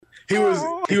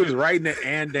he was writing it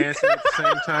and dancing at the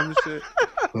same time and shit.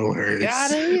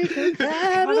 Hilarious. Like,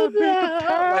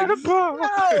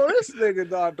 no, this nigga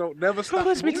dog don't never stop.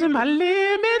 Push me to my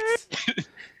limits.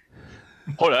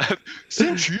 Hold on.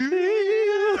 Centuries.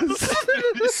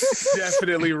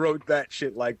 Definitely wrote that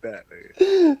shit like that.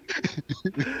 Nigga.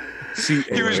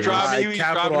 He was driving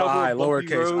capital over I, a bumpy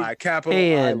lowercase road. I, capital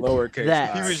And I, lowercase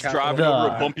that- I. He was capital driving the-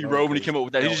 over a bumpy road when he came up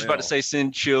with that. He was just about to say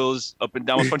 "send chills" up and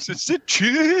down with punch. Send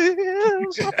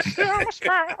chills.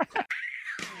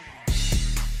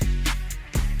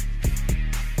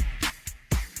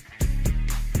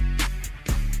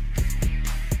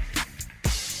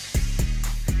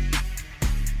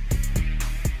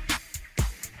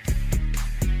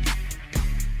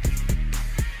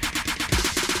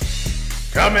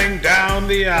 Coming down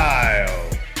the aisle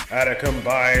at a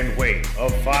combined weight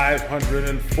of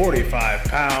 545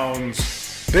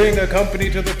 pounds, being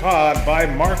accompanied to the pod by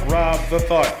Mark Robb the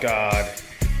Thought God.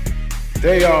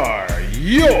 They are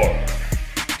your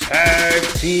tag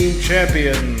team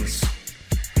champions,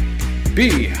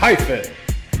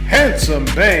 B-Handsome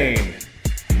Bane,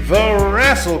 the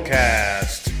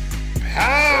WrestleCast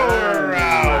Power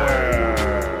Hour.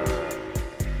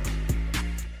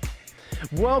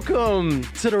 Welcome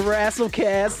to the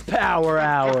WrestleCast Power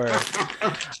Hour.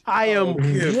 I am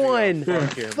one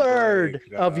third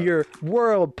of your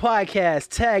world podcast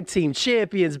tag team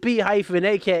champions,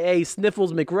 B-aka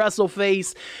Sniffles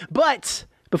McWrestleface. But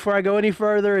before I go any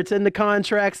further, it's in the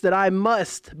contracts that I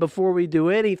must, before we do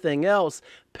anything else,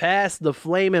 pass the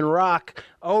flaming rock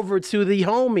over to the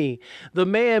homie, the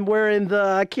man wearing the,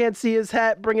 I can't see his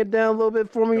hat, bring it down a little bit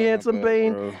for me, Handsome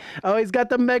Bane. Bro. Oh, he's got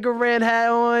the Mega Ran hat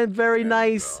on, very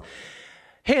nice.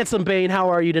 Handsome Bane, how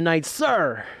are you tonight,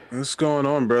 sir? What's going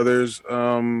on, brothers?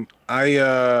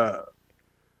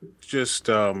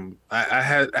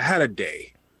 I had a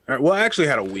day. Well, I actually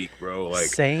had a week, bro. Like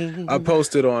Same. I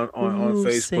posted on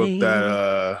Facebook same.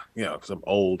 that because I'm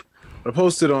old. I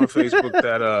posted on Facebook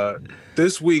that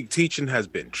this week teaching has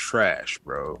been trash,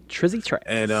 bro. Trizzy trash.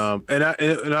 And I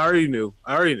already knew,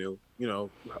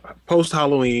 post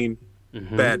Halloween,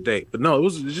 bad day. But no, it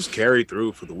just carried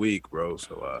through for the week, bro.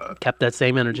 So Kept that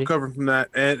same energy. recovering from that,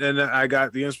 and I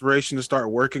got the inspiration to start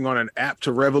working on an app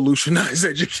to revolutionize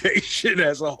education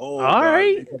as a whole. All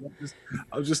right.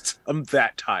 I'm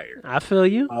that tired. I feel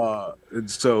you. And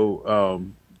so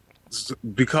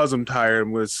because I'm tired,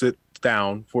 I'm going to sit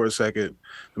down for a second.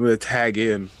 I'm going to tag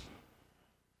in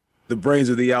the brains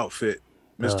of the outfit,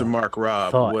 Mr. Mark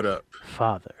Robb. Thought. What up?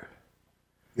 Father.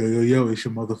 Yo, it's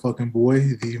your motherfucking boy,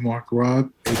 the Mark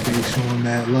Robb, aka Showing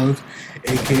Mad Love,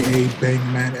 aka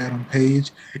Bang Man Adam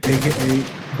Page, aka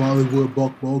Bollywood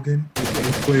Buck Bogan,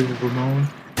 aka Flavor Ramon,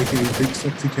 aka Big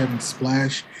Sexy Kevin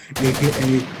Splash,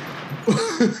 aka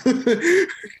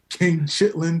King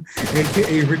Chitlin,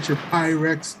 aka Richard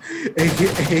Pyrex,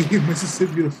 aka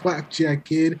Mississippi the Flapjack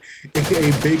Kid,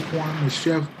 aka Baquan the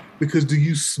Chef, because do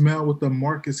you smell what the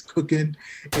Mark is cooking,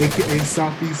 aka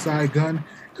Southeast Side Gun,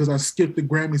 because I skipped the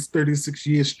Grammys 36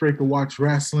 years straight to watch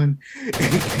wrestling,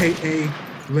 aka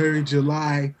Larry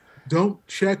July. Don't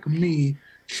check me,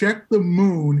 check the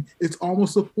moon. It's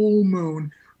almost a full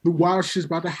moon. The wild shit's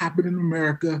about to happen in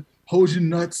America. Hold your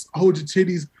nuts, hold your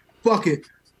titties. Fuck it.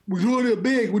 We're doing it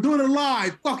big. We're doing it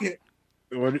live. Fuck it.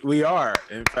 We are,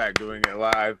 in fact, doing it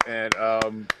live, and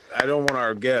I don't want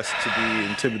our guests to be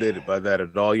intimidated by that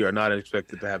at all. You are not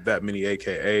expected to have that many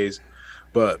AKAs,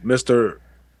 but Mr.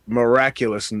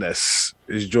 Miraculousness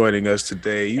is joining us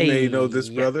today. You may know this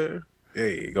brother.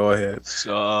 Hey, go ahead. What's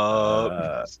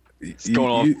up? What's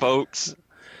going on, folks?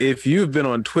 If you've been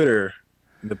on Twitter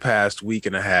in the past week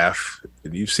and a half,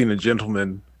 and you've seen a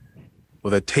gentleman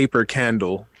with a taper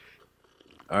candle,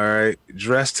 all right,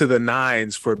 dressed to the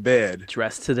nines for bed.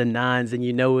 Dressed to the nines, and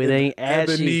you know it ain't The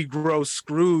ashy. Negro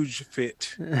Scrooge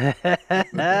fit.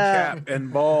 Cap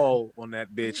and ball on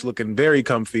that bitch, looking very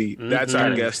comfy. That's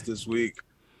our guest this week.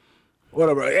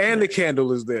 Whatever. And the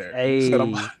candle is there. Hey, So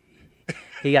I'm-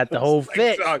 he got the whole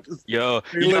fit. Yo,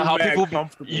 You you know look how mad people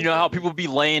comfortable. you know how people be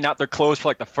laying out their clothes for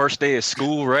like the first day of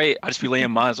school, right? I just be laying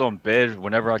mine on bed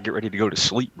whenever I get ready to go to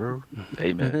sleep, bro.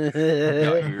 Hey man, out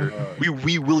here.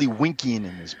 we Willy Winking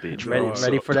in this bitch, bro.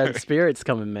 Ready for that spirits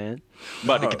coming, man.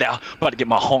 About to get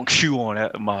my honk shoe on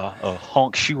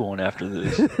after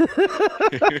this.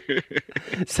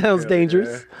 Sounds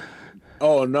dangerous.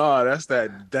 Oh no, that's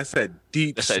that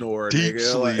deep That's that snore, deep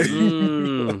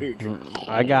nigga. sleep.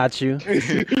 I got you.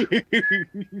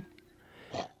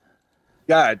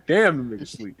 God damn, the nigga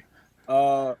sleep.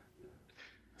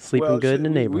 Sleeping Well, good in shit, the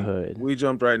we- neighborhood. We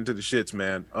jumped right into the shits,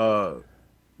 man.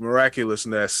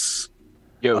 Miraculousness.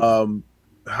 Yo,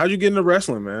 How'd you get into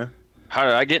wrestling, man? How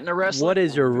did I get into wrestling? What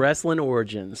is your wrestling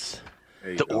origins?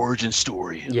 The origin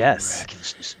story? Of Yes.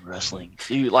 miraculous wrestling,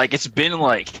 dude. Like it's been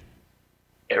like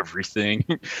everything.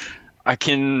 I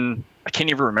can't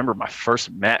even remember my first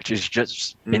match. It's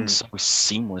just been so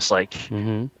seamless. Like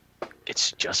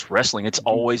it's just wrestling. It's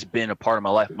always been a part of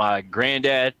my life. My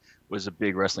granddad was a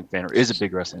big wrestling fan, or is a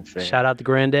big wrestling fan. Shout out to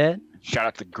Granddad. Shout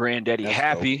out to Granddaddy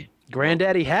Happy.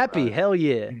 Granddaddy Happy. Hell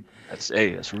yeah. That's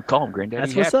what we call him, Granddaddy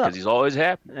That's Happy, what's up. because he's always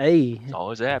happy. Hey. He's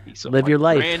always happy. So Live my your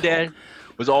life. Granddad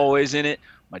was always in it.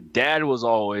 My dad was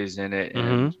always in it,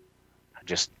 and I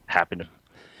just happened to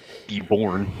be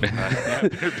born.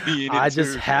 I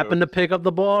just happened to pick up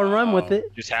the ball and run with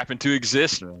it. Just happened to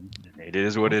exist, man. It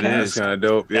is what it That's is. kind of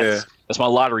dope. Yeah. That's my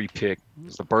lottery pick.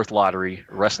 It's the birth lottery,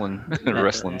 wrestling.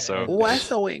 So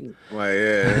Wrestling. Well,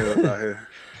 yeah.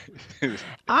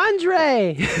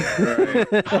 Andre.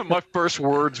 my first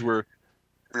words were,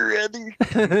 "Ready."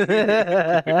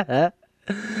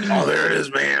 Oh, there it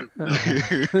is, man.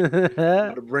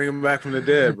 To bring him back from the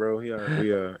dead, bro.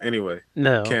 Anyway,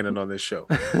 No. canon on this show.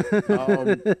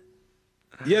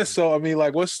 Yeah, so I mean,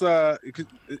 like, what's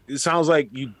it sounds like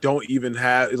you don't even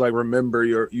have like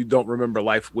you don't remember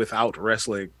life without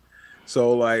wrestling.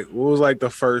 So like, what was like the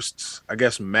first, I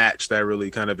guess, match that really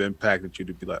kind of impacted you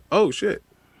to be like, oh shit?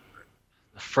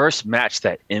 The first match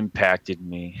that impacted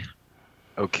me.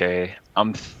 Okay,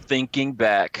 I'm thinking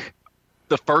back.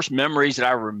 The first memories that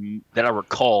I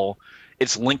recall,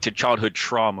 it's linked to childhood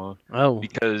trauma. Oh.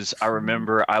 Because I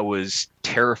remember I was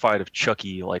terrified of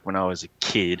Chucky like when I was a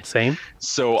kid. Same.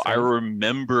 So I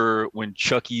remember when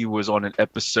Chucky was on an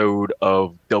episode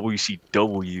of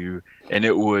WCW, and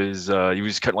it was he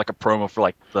was cutting like a promo for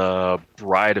like the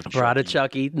Bride of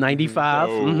Chucky,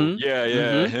 95.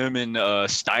 Yeah. Him and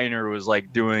Steiner was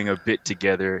like doing a bit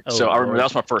together. So I remember that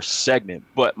was my first segment.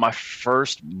 But my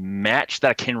first match that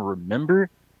I can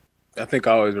remember, I think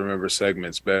I always remember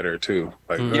segments better too.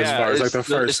 Like as far as like the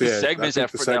first, the segments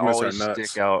that always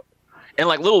stick out. And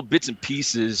like little bits and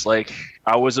pieces, like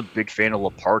I was a big fan of La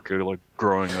Parka, like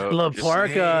growing up. La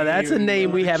Parka, that's a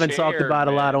name we haven't talked about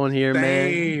a lot on here,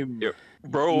 man. Yeah,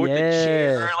 bro, with the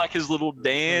chair, like his little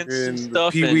dance and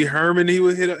stuff. Pee Wee Herman, he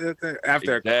would hit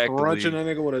after crunching a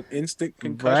nigga with an instant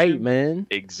concussion. Right, man.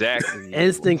 Exactly.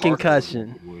 Instant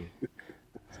concussion.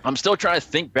 I'm still trying to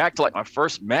think back to like my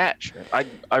first match.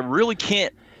 I really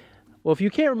can't. Well, if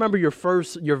you can't remember your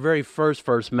very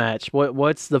first match,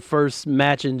 what's the first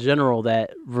match in general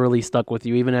that really stuck with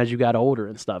you, even as you got older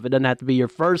and stuff? It doesn't have to be your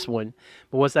first one,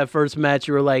 but what's that first match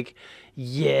you were like,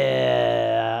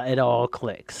 yeah, it all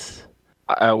clicks?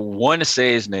 I want to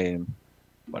say his name,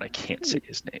 but I can't say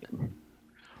his name.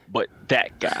 But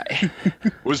that guy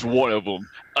was one of them.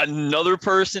 Another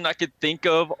person I could think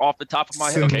of off the top of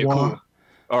my head. Okay, cool.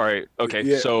 All right. Okay.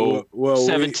 Yeah, so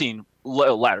 17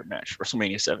 ladder match,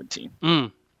 WrestleMania 17.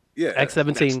 Yeah.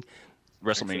 X17.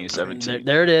 WrestleMania 17.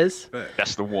 There it is.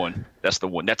 That's the one.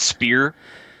 That spear.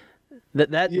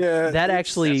 That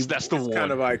actually that's the one.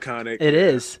 Kind of iconic. It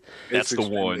is. That's the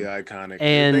one. Iconic.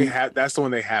 And that's the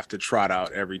one they have to trot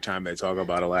out every time they talk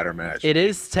about a ladder match. It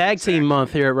is tag team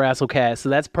month here at WrestleCast, so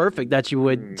that's perfect that you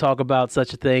would talk about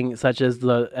such a thing, such as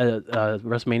the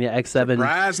WrestleMania X7.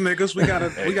 Surprise, niggas! We got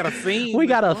a theme. We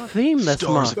got a theme this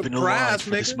Stars month. have been aligned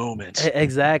for this moment.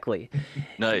 Exactly.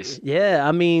 Nice. Yeah,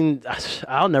 I mean,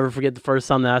 I'll never forget the first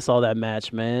time that I saw that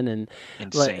match, man. And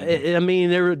insane. Like, I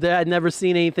mean, I'd never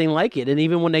seen anything like it. And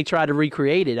even when they tried to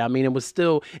recreate it, I mean, it was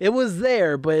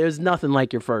there, but it was nothing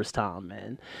like your first time,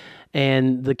 man.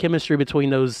 And the chemistry between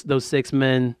those six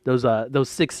men, those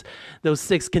six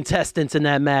contestants in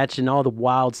that match, and all the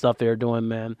wild stuff they were doing,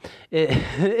 man,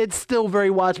 it's still very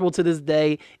watchable to this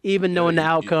day, even knowing the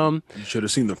outcome. You should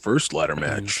have seen the first ladder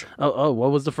match. Oh,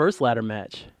 what was the first ladder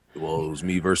match? Well, it was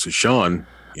me versus Sean.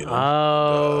 You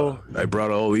know, I brought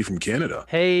it all the way from Canada.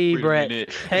 Hey, Brett.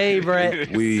 Hey,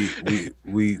 Brett. We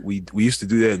used to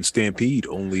do that in Stampede.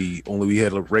 Only we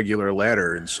had a regular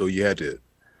ladder, and so you had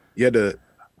to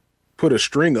put a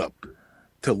string up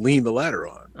to lean the ladder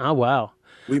on. Oh wow.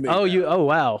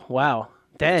 Wow.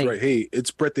 Dang. That's right. Hey,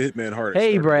 it's Bret the Hitman Hart.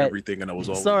 Hey, Brett. Everything, and I was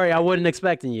all sorry. I wasn't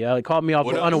expecting you. It caught me off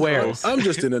unawares. I'm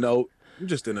just in a note.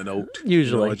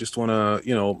 Usually, I just want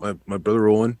to, my brother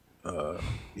Owen.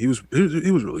 He was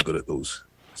really good at those.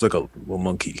 It's like a little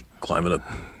monkey climbing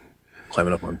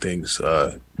up on things.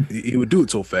 He would do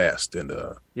it so fast, and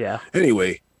yeah.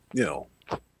 Anyway,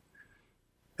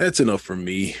 that's enough from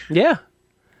me. Yeah.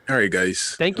 All right,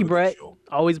 guys. Thank you, Brett.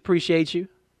 Always appreciate you.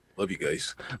 Love you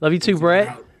guys. Love you too,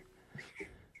 Brett.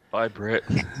 Bye, Brett.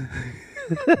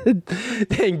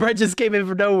 Dang, Brett just came in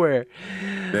from nowhere.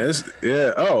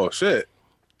 Yeah. Oh shit.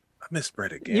 miss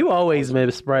Brett again. You always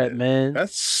miss Brett, man. That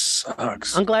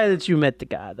sucks. I'm glad that you met the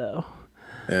guy, though.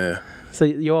 Yeah. So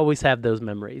you always have those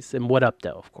memories. And what up,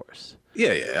 though, of course.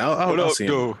 Yeah. I'll see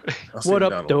him. What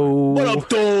up, though? What up,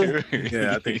 though?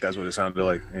 Yeah, I think that's what it sounded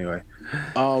like. Anyway.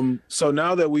 So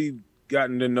now that we've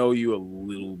gotten to know you a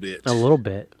little bit.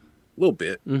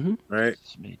 Mm-hmm. Right?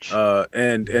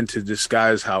 And to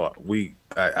disguise how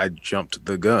I jumped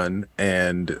the gun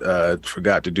and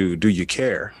forgot to do you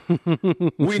care?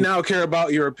 We now care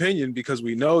about your opinion because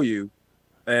we know you.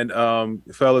 And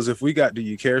fellas, if we got do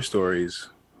you care stories,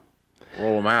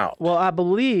 roll them out. Well, I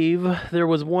believe there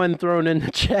was one thrown in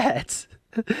the chat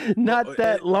not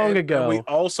that long ago. And we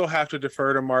also have to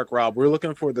defer to Mark Rob. We're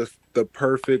looking for the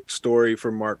perfect story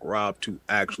for Mark Rob to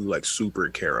actually like super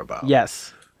care about.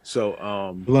 Yes. So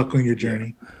luck on your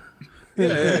journey.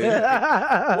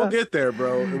 Yeah. We'll get there,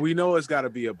 bro. We know it's got to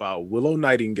be about Willow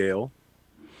Nightingale.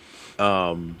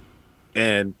 And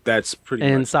that's pretty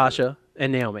much Sasha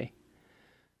and Naomi.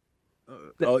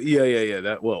 Yeah.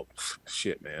 That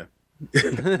shit, man.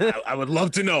 I would love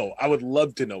to know. I would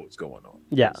love to know what's going on.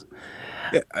 Yeah.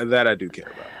 Yeah, that I do care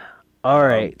about. All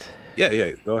right.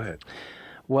 Yeah. Go ahead.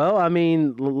 Well, I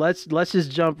mean, let's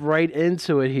just jump right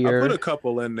into it here. I put a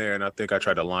couple in there, and I think I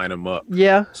tried to line them up.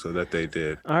 Yeah. So that they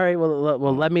did. All right. Well,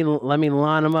 let me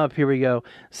line them up. Here we go.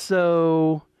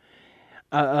 So,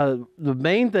 the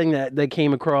main thing that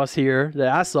came across here that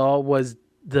I saw was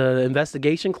the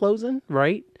investigation closing,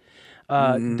 right?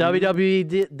 WWE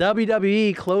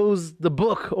closed the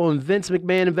book on Vince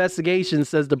McMahon investigation,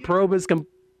 says the probe is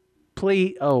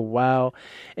complete. Oh, wow.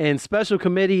 And special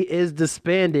committee is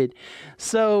disbanded.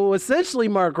 So essentially,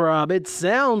 Mark Rob, it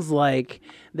sounds like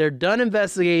they're done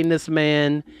investigating this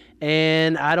man.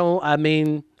 And I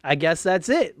guess that's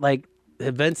it. Like,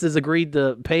 Vince has agreed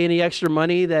to pay any extra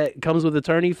money that comes with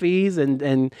attorney fees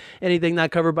and anything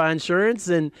not covered by insurance.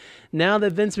 And now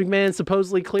that Vince McMahon is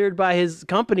supposedly cleared by his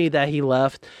company that he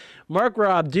left, Mark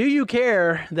Rob, do you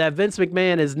care that Vince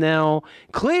McMahon is now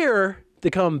clear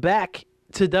to come back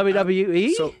to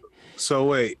WWE? So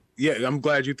wait. Yeah, I'm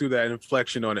glad you threw that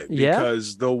inflection on it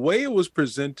because the way it was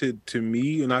presented to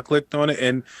me and I clicked on it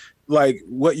and like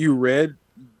what you read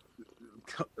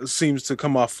seems to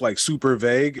come off like super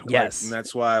vague. Yes. And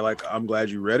that's why like I'm glad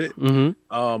you read it.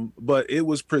 Mm-hmm. But it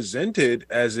was presented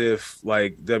as if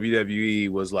like WWE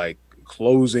was like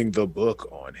closing the book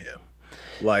on him.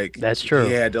 Like that's true.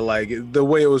 He had to like the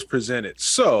way it was presented.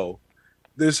 So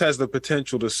this has the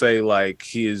potential to say like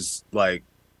he is like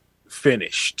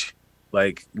finished,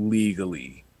 like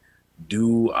legally.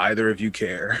 Do either of you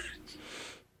care?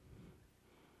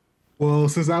 Well,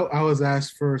 since I was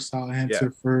asked first, I'll answer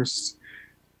first.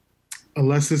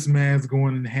 Unless this man's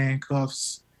going in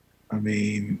handcuffs, I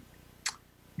mean,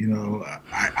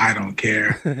 I don't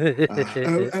care.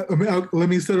 Let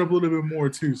me set up a little bit more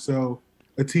too. So,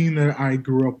 a team that I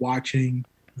grew up watching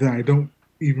that I don't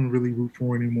even really root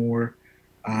for anymore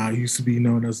used to be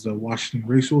known as the Washington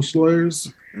Racial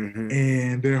Slurs,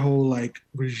 and their whole like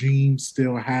regime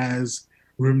still has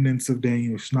remnants of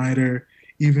Daniel Snyder.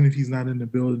 Even if he's not in the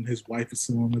building, his wife is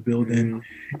still in the building,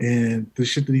 and the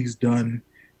shit that he's done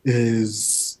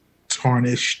is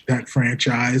tarnished that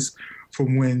franchise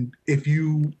from when, if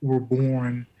you were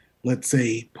born, let's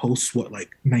say post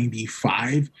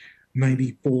 95,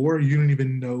 94, you don't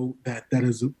even know that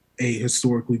is a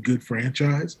historically good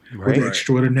franchise with an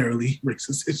extraordinarily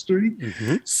racist history.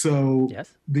 So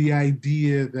the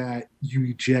idea that you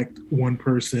eject one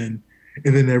person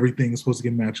and then everything is supposed to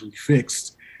get magically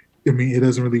fixed, I mean, it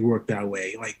doesn't really work that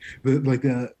way. Like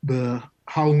the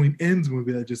Halloween Ends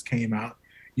movie that just came out,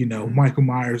 Michael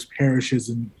Myers perishes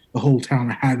and the whole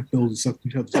town of Haddonfield is sucking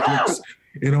each other's dicks.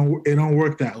 It don't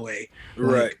work that way.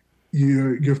 Right.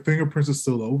 Your fingerprints are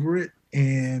still over it.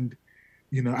 And,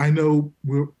 I know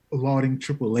we're lauding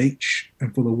Triple H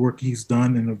and for the work he's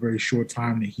done in a very short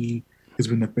time that he has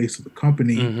been the face of the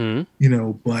company,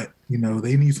 but,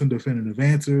 they need some definitive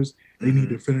answers. They need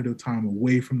definitive time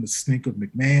away from the stink of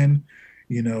McMahon,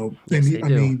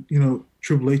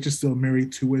 Triple H is still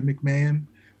married to a McMahon.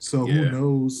 So who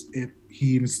knows if he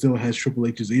even still has Triple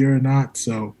H's ear or not.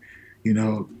 So,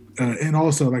 and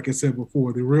also, like I said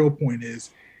before, the real point is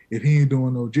if he ain't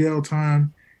doing no jail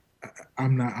time,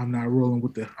 I'm not rolling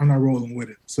with it.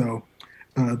 So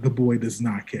the boy does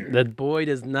not care. The boy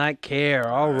does not care.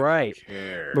 All right.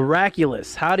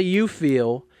 Miraculous. How do you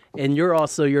feel? And your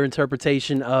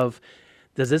interpretation of,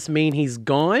 does this mean he's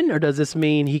gone or does this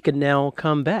mean he can now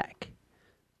come back?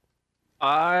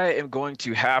 I am going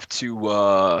to have to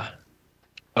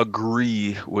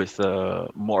agree with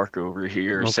Mark over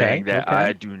here saying that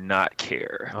I do not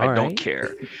care. I don't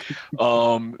care.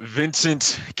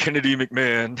 Vincent Kennedy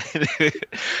McMahon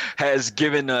has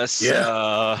given us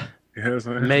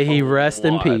may he rest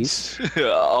in peace.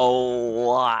 A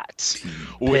lot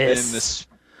within this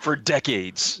for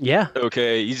decades. Yeah.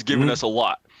 Okay, he's given us a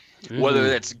lot. Whether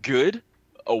that's good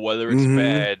or whether it's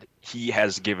bad, he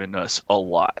has given us a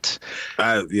lot.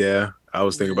 I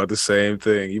was thinking about the same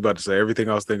thing. You about to say everything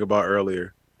I was thinking about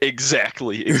earlier.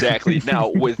 Exactly. Now,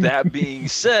 with that being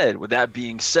said,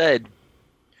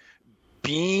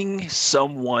 being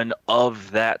someone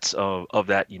of that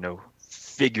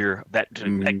figure,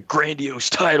 that grandiose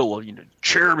title of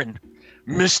chairman,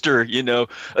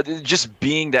 Mr. Just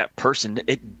being that person,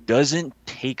 it doesn't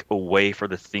take away for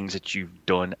the things that you've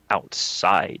done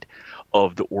outside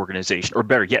of the organization, or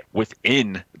better yet,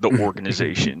 within the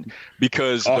organization,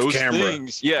 because those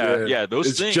things,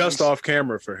 those things, just off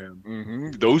camera for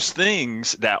him. Those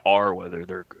things that are, whether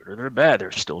they're good or they're bad,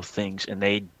 they're still things, and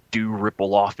they do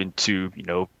ripple off into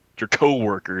your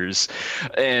coworkers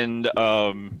and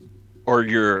or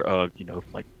your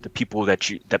like the people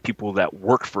that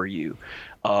work for you.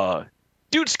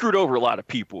 Dude screwed over a lot of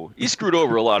people. He screwed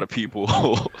over a lot of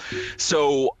people.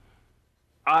 So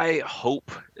I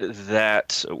hope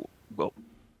that,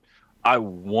 I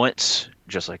want,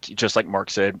 just like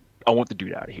Mark said, I want the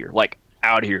dude out of here, like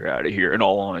out of here, in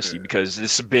all honesty, because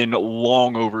this has been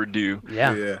long overdue.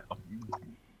 Yeah.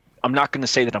 I'm not going to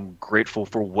say that I'm grateful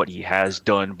for what he has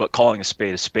done, but calling a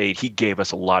spade, he gave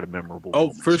us a lot of memorable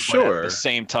moments. For sure. At the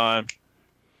same time,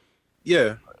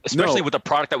 especially with the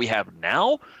product that we have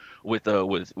now, with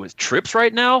Trips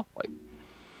right now, like,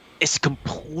 it's a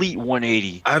complete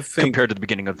 180 compared to the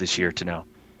beginning of this year to now.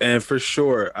 And for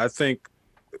sure, I think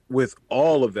with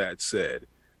all of that said,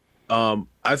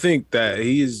 I think that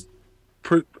he's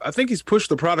pushed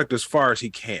the product as far as he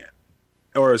can,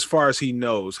 or as far as he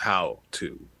knows how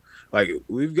to. Like,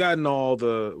 we've gotten all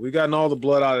the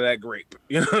blood out of that grape.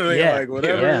 You know what I mean? Yeah. Like,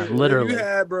 whatever, literally. you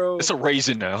had, bro. It's a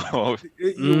raisin now.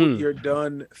 You're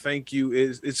done. Thank you.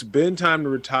 It's been time to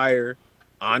retire.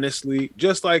 Honestly,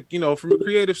 just like, from a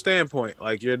creative standpoint,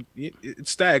 like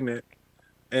it's stagnant,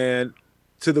 and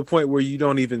to the point where you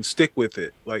don't even stick with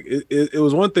it. Like it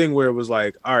was one thing where it was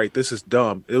like, all right, this is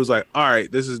dumb. It was like, all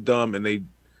right, this is dumb, and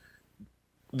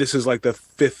this is like the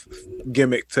 5th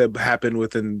gimmick to happen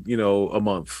within a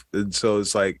month, and so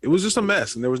it's like it was just a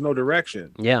mess, and there was no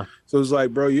direction. Yeah. So it's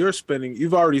like, bro,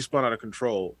 you've already spun out of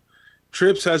control.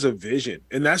 Trips has a vision,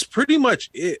 and that's pretty much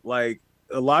it. Like,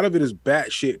 a lot of it is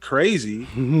batshit crazy,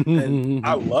 and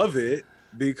I love it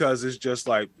because it's just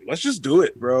like, let's just do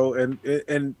it, bro. And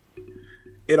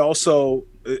it also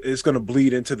is going to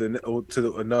bleed into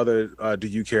another Do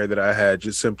You Care that I had,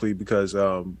 just simply because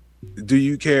Do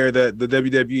You Care that the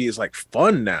WWE is like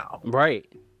fun now, right?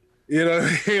 You know what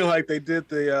I mean? Like they did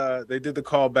the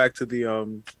call back to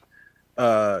the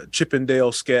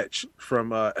Chippendale sketch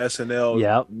from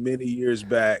SNL many years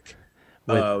back.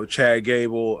 With Chad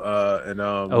Gable and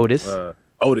Otis.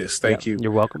 Otis, thank you.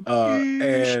 You're welcome.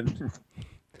 And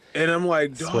I'm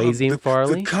like, Swayze and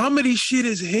Farley. The comedy shit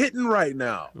is hitting right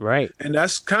now. Right. And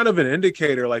that's kind of an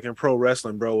indicator, like in pro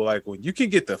wrestling, bro. Like, when you can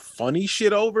get the funny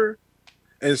shit over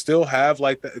and still have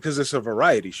like that, because it's a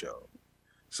variety show.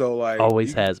 So like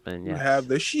always has been. Yeah. You have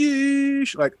the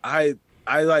sheesh. Like I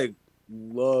like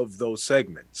love those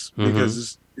segments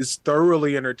because it's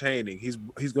thoroughly entertaining. He's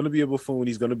going to be a buffoon.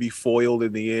 He's going to be foiled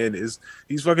in the end.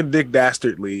 He's fucking Dick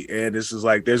Dastardly, and this is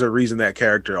like, there's a reason that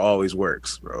character always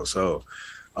works, bro. So,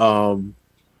 I'm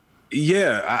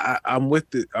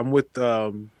with it. I'm with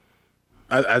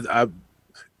I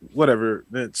whatever.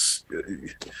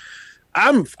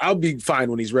 I'll be fine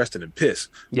when he's resting in piss.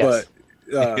 Yes.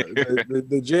 But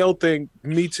the jail thing,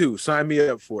 me too. Sign me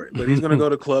up for it. But he's going to go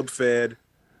to Club Fed,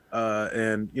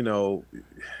 and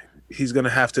he's gonna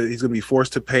be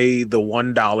forced to pay the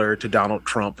 $1 to Donald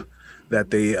Trump that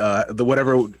they the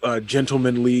whatever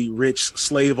gentlemanly rich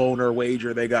slave owner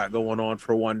wager they got going on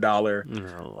for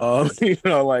 $1.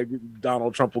 Like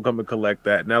Donald Trump will come and collect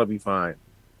that, and that'll be fine.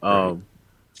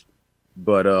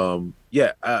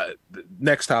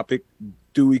 Next topic: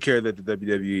 do we care that the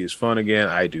WWE is fun again?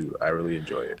 I do. I really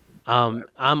enjoy it. I'm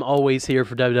always here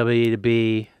for WWE to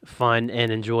be fun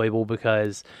and enjoyable,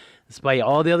 because despite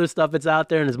all the other stuff that's out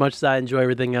there, and as much as I enjoy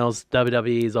everything else,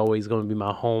 WWE is always going to be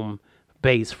my home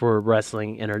base for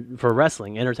wrestling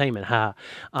entertainment.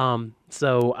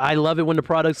 So I love it when the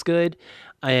product's good,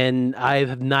 and I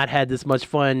have not had this much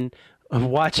fun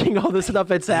watching all the stuff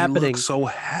that's happening. Look so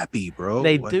happy, bro.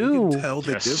 They like, do. You can tell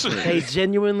the difference. They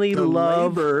genuinely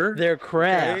love their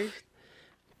craft. Okay?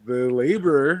 The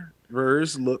labor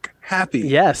workers look happy.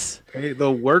 Yes. Okay?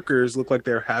 The workers look like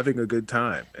they're having a good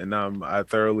time, and I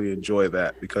thoroughly enjoy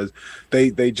that because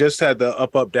they just had the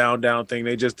up down thing.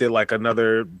 They just did like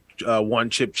another one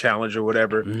chip challenge or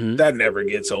whatever. That never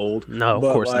gets old. No, of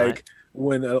but course like, not.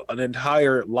 When an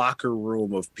entire locker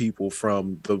room of people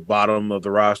from the bottom of the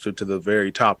roster to the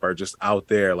very top are just out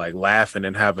there like laughing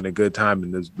and having a good time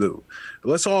in this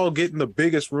let's all get in the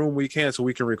biggest room we can so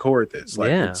we can record this. Like,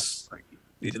 it's like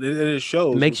it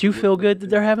shows. It makes you feel good that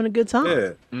they're having a good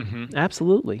time. Yeah.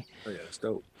 Absolutely. Oh, yeah, it's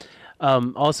dope.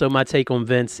 Also, my take on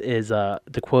Vince is the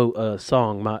quote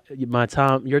song. My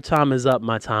time, your time is up.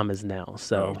 My time is now.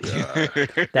 So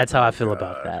that's how I feel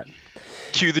about that.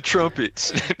 Cue the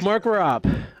trumpets. Mark Rob,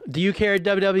 do you care?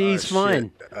 WWE's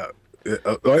fun.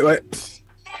 Wait.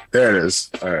 There it is.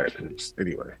 All right.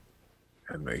 Anyway,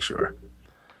 and make sure.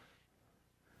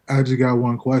 I just got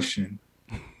one question.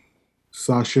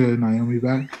 Sasha and Naomi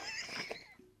back?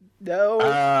 No.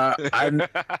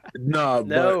 No.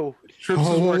 No. But Trips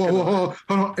is working on it.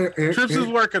 Hold on. Eric, Trips is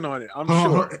working on it. I'm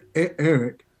hold sure. on,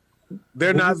 Eric. They're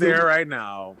What not was the- there right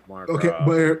now, Mark. Okay,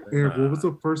 but Eric, what was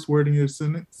the first word in your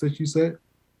sentence that you said?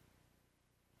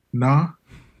 Nah.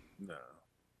 No.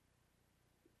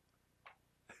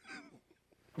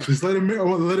 Just let it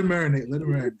marinate. Let it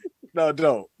marinate. No,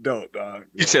 don't, dog.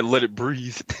 You said let it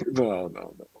breathe. No.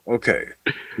 Okay.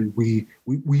 We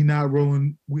not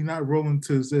rolling. We not rolling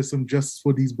to there's some justice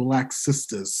for these black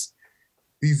sisters.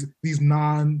 These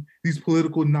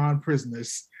political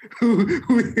non-prisoners.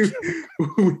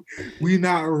 we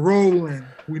not rolling.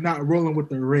 We not rolling with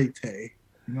the rate. You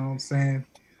know what I'm saying?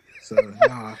 So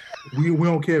nah, we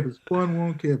don't care if it's fun. We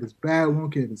don't care if it's bad. We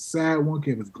don't care if it's sad. We don't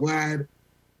care if it's glad.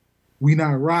 We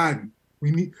not riding.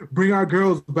 We need bring our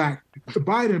girls back.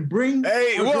 Biden, bring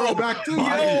our girls back to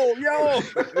yo.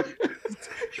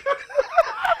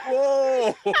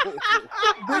 Whoa.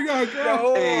 Bring our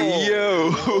girls. Hey,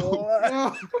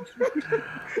 yo.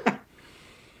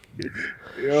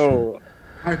 Yo.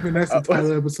 Hyphen, that's the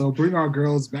title episode. Bring our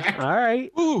girls back. All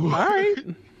right. Ooh. All right.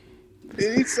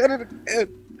 He said it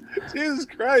again. Jesus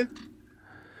Christ.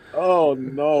 Oh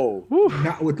no.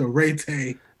 Not with the rate.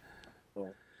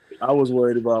 I was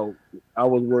worried about what I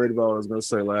was gonna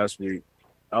say last week.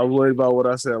 I was worried about what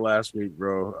I said last week,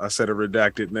 bro. I said a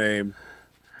redacted name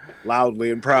loudly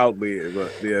and proudly,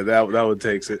 but yeah, that one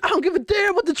takes it. I don't give a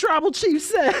damn what the tribal chief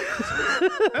said.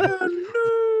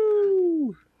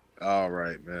 Oh, no. All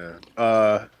right, man.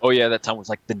 Oh yeah, that time was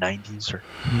like the 90s or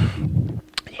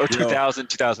 2000,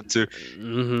 2002.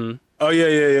 Mm-hmm. Oh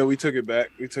yeah. We took it back.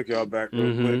 We took y'all back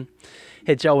real quick.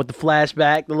 Hit y'all with the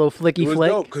flashback, the little flicky It was flick.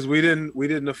 dope because we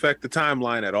didn't affect the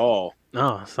timeline at all.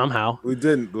 Oh, somehow. We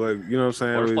didn't, like, you know what I'm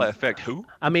saying? Butterfly effect. Who?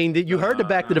 I mean, you heard the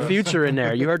Back to the Future in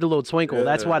there. You heard the little twinkle.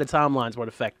 That's why the timelines weren't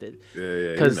affected.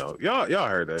 Yeah. 'Cause y'all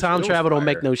heard that. Time shit. It travel was don't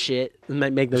make fire. no shit.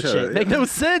 Make no Sure, shit. yeah. Make no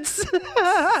sense.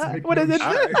 What is it?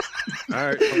 All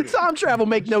right. Time travel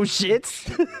make no shits.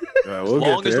 As We'll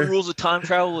long get as there. the rules of time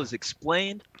travel is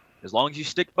explained, as long as you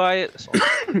stick by it, that's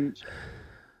all.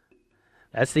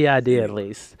 That's the idea, at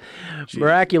least.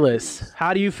 Miraculous.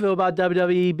 How do you feel about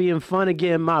WWE being fun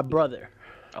again, my brother?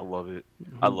 I love it.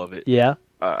 I love it. Yeah.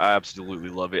 I absolutely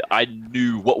love it. I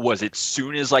knew what was it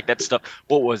soon as like that stuff.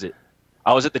 What was it?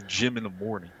 I was at the gym in the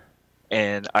morning,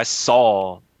 and I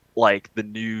saw like the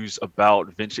news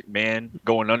about Vince McMahon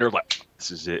going under. Like,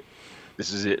 this is it.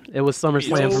 This is it. It was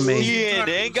SummerSlam for me. Yeah,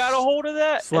 they ain't got a hold of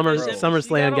that.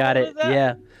 SummerSlam got it.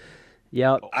 Yeah.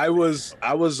 Yep. I was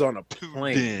on a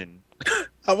plane. Then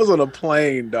I was on a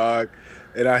plane, dog,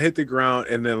 and I hit the ground,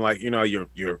 and then like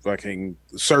your fucking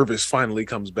service finally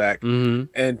comes back,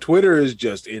 and Twitter is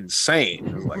just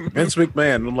insane. It's like Vince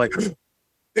McMahon. And I'm like,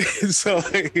 so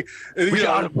like, we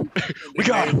got him. We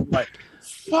got him. Like,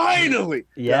 finally,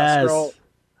 Yes. Scroll.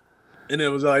 And it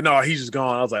was like, no, he's just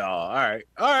gone. I was like, oh, all right.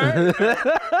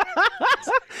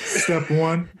 Step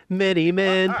one. Many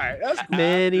men. All right, that's cool.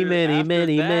 Many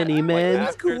men.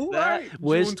 That's cool. All right.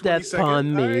 Wish June death 22nd,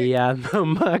 upon all me. right. I know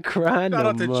my cry Shout no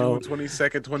out to more. June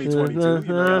 22nd, 2022.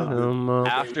 You know,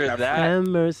 After that, Have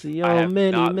mercy I on have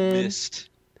many not men. missed.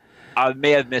 I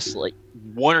may have missed like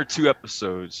 1 or 2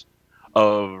 episodes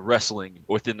of wrestling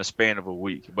within the span of a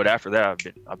week, but after that, I've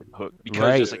been hooked because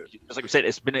Right. just like we said,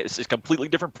 it's a completely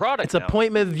different product. It's now.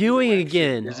 appointment viewing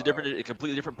again. It's a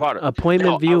completely different product.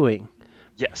 Appointment Now, viewing.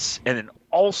 Yes, and then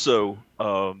also,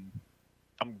 I'm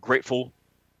grateful.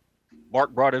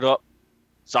 Mark brought it up.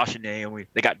 Sasha and Naomi,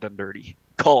 they got done dirty.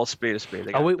 call a spade a spade.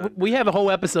 They got it done. We have a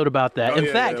whole episode about that. Oh, In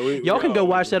yeah, fact, yeah, y'all can go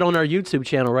watch that on our YouTube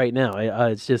channel right now.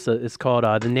 It's called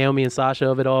the Naomi and Sasha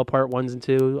of It All, Part 1 and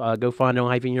 2. Go find it on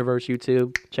Hyphen Universe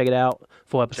YouTube. Check it out.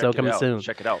 Full episode coming soon.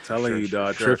 Check it out. Telling you,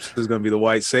 dog. Trips is gonna be the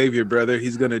white savior, brother.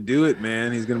 He's gonna do it,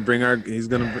 man. He's gonna bring our.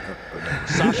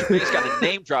 Sasha Banks got a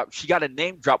name drop. She got a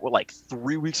name drop with like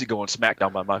 3 weeks ago on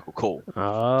SmackDown by Michael Cole.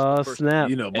 Oh snap!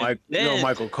 You know,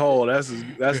 Michael Cole. That's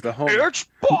the homie. It's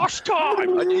boss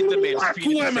time. I need the man's Black feet to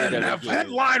say women that have again.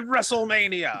 headlined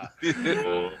WrestleMania.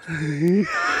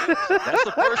 That's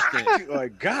the first thing.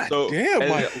 Like, God So, damn, and-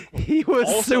 Michael. He was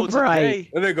Also super hype. today,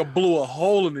 That nigga blew a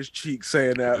hole in his cheek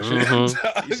saying that.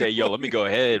 you say, "Yo, let me go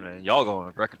ahead, man. Y'all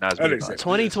gonna recognize me." That nigga said,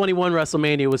 2021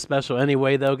 WrestleMania was special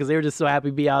anyway, though, because they were just so happy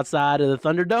to be outside of the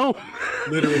Thunderdome.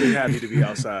 Literally happy to be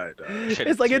outside. Dog.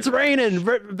 It's like it's raining.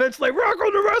 Vince like,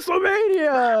 welcome to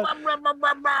WrestleMania.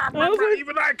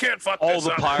 Even I can't fuck all this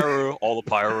the up. pyro, all the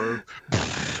pyro.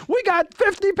 We got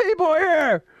 50 people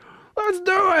here. Let's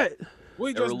do it.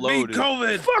 We They were just beat loaded.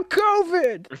 COVID. Fuck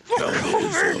COVID. Fuck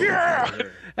COVID. Yeah.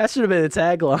 That should have been a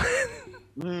tagline.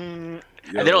 And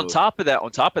then on top of that,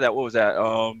 what was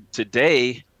that?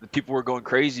 Today the people were going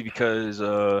crazy because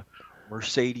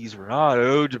Mercedes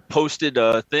Renato posted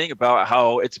a thing about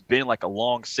how it's been like a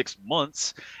long 6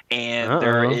 months, and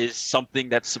there is something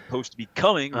that's supposed to be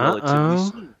coming relatively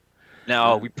soon.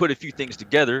 Now we put a few things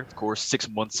together. Of course, 6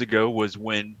 months ago was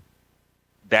when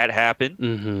that happened,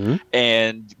 Mm-hmm.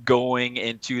 and going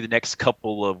into the next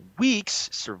couple of weeks,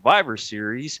 Survivor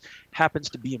Series happens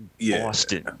to be in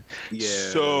Boston. Yeah.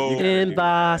 So In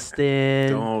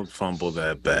Boston. Don't fumble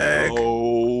that bag.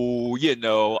 Oh,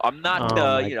 I'm not. Oh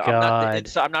my I'm not God. the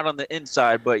inside. I'm not on the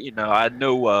inside, but I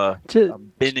know. Just,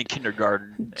 I've been in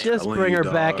kindergarten. just telling bring you, her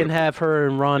back dog. and have her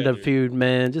and Ronda feud,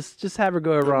 man. Just have her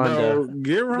go at Ronda. No,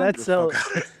 get Ronda. That's so.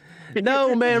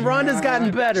 No, man, Ronda's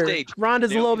gotten better. Backstage.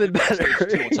 Ronda's a little bit better.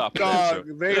 On top of that, Dog,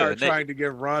 so- they yeah, are trying to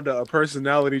give Ronda a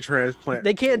personality transplant.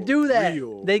 They can't do that.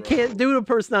 They can't do the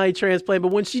personality transplant.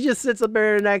 But when she just sits up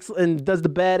there and does the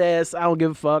badass, I don't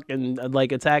give a fuck, and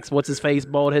like attacks what's his face,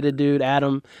 bald headed dude,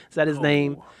 Adam. Is that his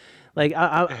name? Like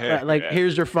like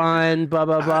here's your fine, blah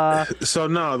blah blah. So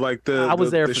no, like I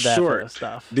was there the for that short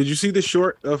stuff. Did you see the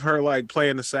short of her like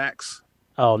playing the sax?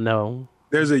 Oh no.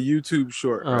 There's a YouTube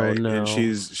short, Oh, right? no. And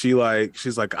she's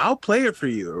like, I'll play it for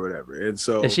you or whatever. And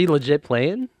so Is she legit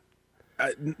playing?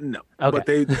 no, Okay. but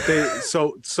they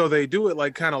so they do it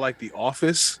like kind of like The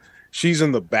Office. She's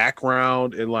in the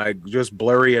background and like just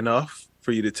blurry enough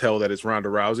for you to tell that it's Ronda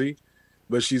Rousey,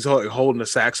 but she's holding a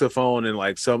saxophone and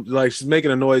like she's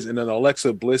making a noise, and then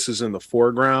Alexa Bliss is in the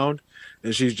foreground,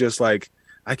 and she's just like,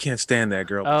 I can't stand that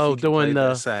girl. but Oh, she can doing play the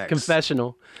that sax.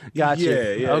 confessional.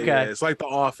 Gotcha. Yeah. Okay. Yeah. It's like The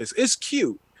Office. It's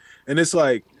cute, and it's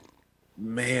like,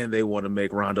 man, they want to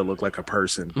make Ronda look like a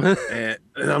person, and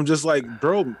I'm just like,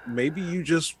 bro, maybe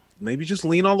just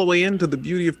lean all the way into the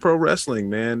beauty of pro wrestling,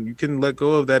 man. You can let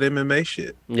go of that MMA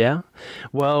shit. Yeah.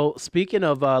 Well, speaking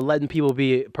of letting people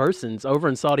be persons, over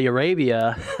in Saudi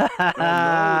Arabia.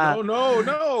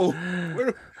 No.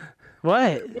 What?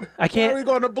 I Why are can't. we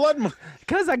going to blood money?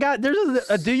 Because there's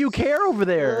a do you care over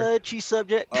there? Touchy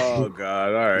subject. Oh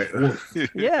God! All right.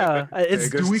 Yeah.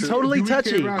 It's Do we- totally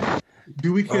touchy.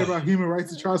 Do we care about human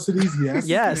rights atrocities? Yes.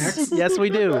 Yes. Next. Yes, we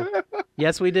do.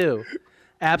 Yes, we do.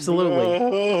 Absolutely.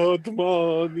 Blood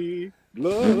money,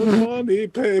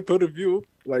 pay per view.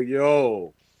 Like,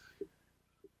 yo.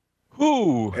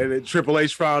 Ooh. And then Triple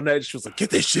H found that, she was like, "Get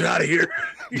this shit out of here!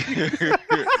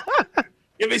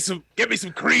 Give me some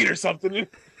Creed or something."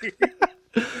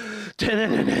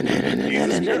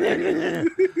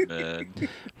 Man.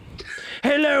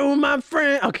 Hello, my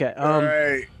friend. Okay. All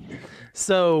right.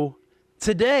 So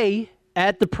today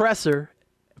at the presser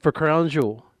for Crown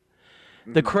Jewel,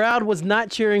 the crowd was not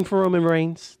cheering for Roman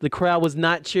Reigns. The crowd was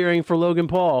not cheering for Logan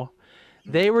Paul.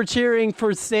 They were cheering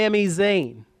for Sami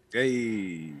Zayn,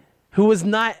 Hey. who was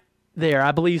not there.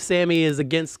 I believe Sami is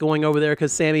against going over there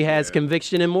because Sami has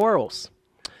conviction and morals.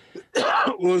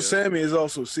 Well, Sammy is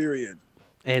also Syrian.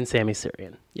 And Sami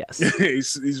Syrian, yes.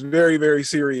 he's very, very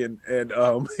Syrian, and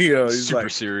he's Super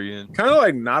like Syrian. kind of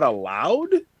like not allowed,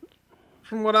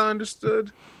 from what I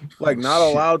understood. Like not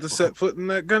allowed to set foot in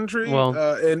that country. Well-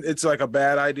 And it's like a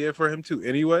bad idea for him to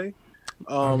anyway.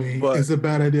 I mean, But it's a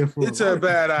bad idea for. it's a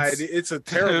bad idea. It's a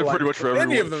terrible Pretty idea much for for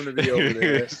any of them to be over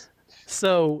there.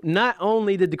 So not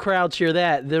only did the crowd cheer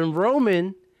that, then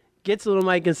Roman gets on the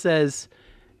mic and says,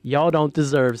 "Y'all don't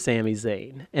deserve Sami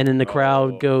Zayn," and then the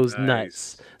crowd goes nice.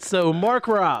 nuts. So Mark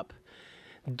Robb,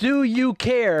 do you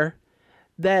care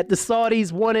that the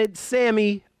Saudis wanted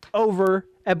Sami over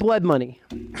at Blood Money?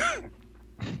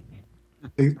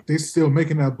 they still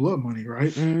making that blood money,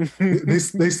 right?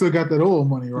 they still got that oil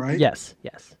money, right? Yes.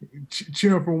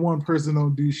 Cheering for one person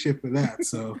don't do shit for that.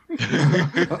 So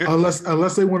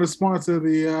unless they want to sponsor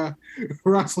the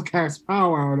WrestleCast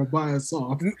Power Hour to buy us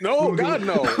off. No, God,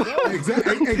 no.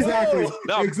 Exactly.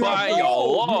 Not buy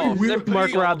y'all off.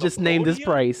 Mark Rob just named his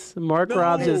price. Mark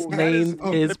Rob just named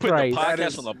his Put price. the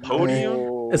podcast on the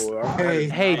podium.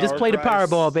 Hey, just play the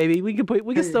Powerball, baby. We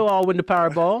can still all win the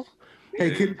Powerball.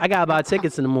 Hey, I gotta buy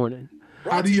tickets in the morning.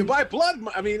 How do you buy blood?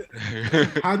 I mean,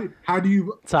 how do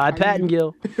you Todd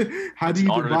Pattengill. How do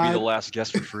you Honor to be divide the last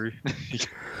guest for free.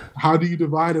 how do you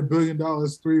divide $1 billion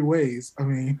 3 ways? I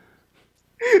mean,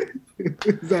 is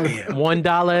that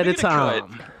 $1 at a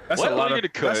time. that's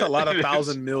a lot of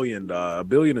 1,000 million. $1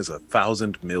 billion is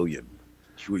 1,000 million.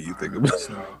 What you think about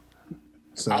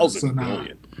 $1,000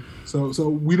 million? So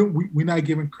we're not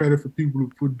giving credit for people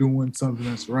for doing something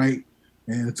that's right,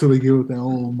 and until they give up their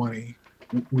own money,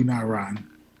 we're not riding.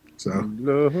 So,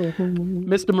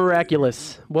 Mr.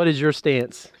 Miraculous, what is your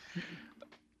stance?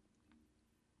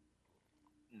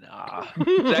 Nah,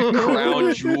 that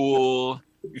crown jewel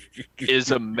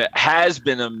has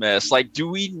been a mess. Like, do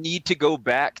we need to go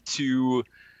back to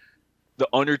the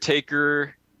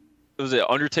Undertaker? Was it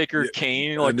Undertaker,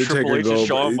 Kane, like Triple H, and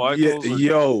Shawn Michaels?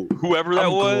 Whoever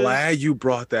that was. I'm glad you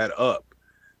brought that up.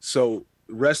 So,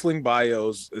 Wrestling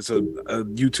Bios is a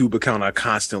YouTube account I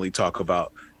constantly talk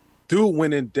about. Dude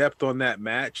went in depth on that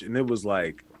match, and it was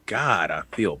like, God, I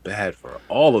feel bad for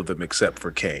all of them except for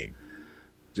Kane.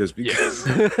 Just because.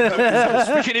 We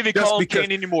can't even call him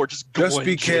Kane anymore. Just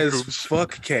because Jacobs.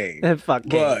 fuck Kane. Fuck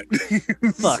Kane.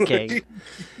 But Fuck Kane.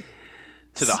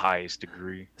 To the highest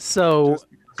degree. So,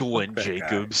 Glenn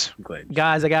Jacobs.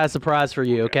 guys, I got a surprise for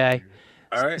you, okay?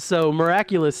 All right. So,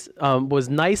 Miraculous was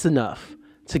nice enough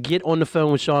to get on the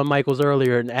phone with Shawn Michaels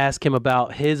earlier and ask him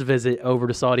about his visit over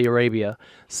to Saudi Arabia.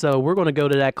 So, we're going to go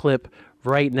to that clip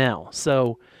right now.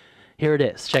 So, here it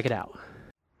is. Check it out.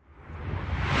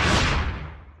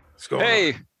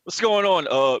 Hey, what's going on,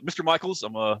 Mr. Michaels?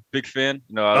 I'm a big fan.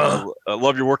 You know, I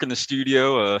love your work in the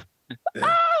studio. That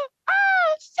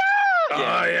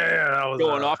was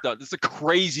Going off though. This is a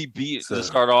crazy beat to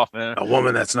start off, man. A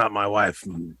woman that's not my wife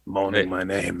moaning my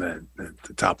name at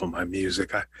the top of my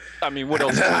music. I mean, what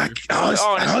else? I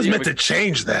was meant to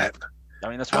change that. I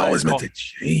mean, that's why I always meant to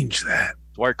change that.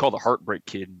 That's why you're called the Heartbreak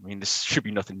Kid. I mean, this should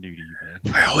be nothing new to you, man.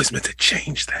 I always meant to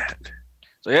change that.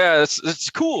 So yeah, it's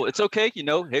cool. It's okay, you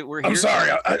know. Hey, we're here. I'm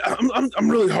sorry.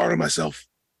 I'm really hard on myself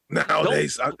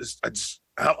nowadays. I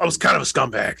was kind of a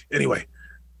scumbag. Anyway,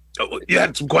 you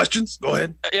had some questions? Go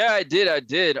ahead. Yeah, I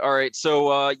did. All right.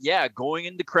 So going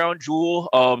into Crown Jewel,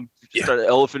 just an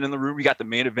elephant in the room. We got the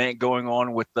main event going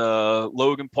on with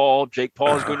Logan Paul. Jake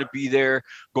Paul is going to be there,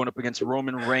 going up against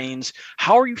Roman Reigns.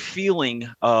 How are you feeling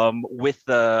with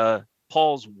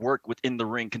Paul's work within the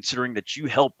ring, considering that you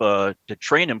help to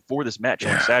train him for this match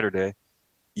on Saturday?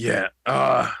 Yeah.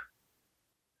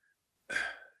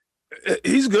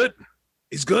 He's good.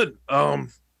 He's good. I'm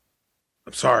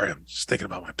sorry. I'm just thinking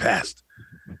about my past.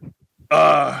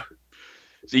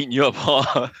 It's eating you up,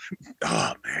 huh?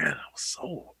 Oh man, I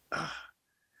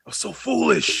was so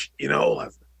foolish, you know.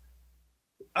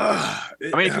 I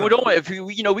mean, if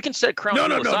we can set Crown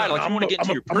Jewel aside. Like, if you want to get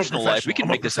into your personal life, we can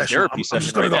make this a therapy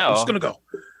session right now. I'm just gonna go.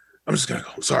 I'm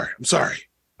sorry.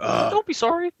 Don't be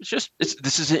sorry. This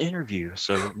is an interview,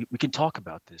 so we can talk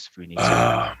about this if we need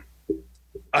to.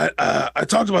 I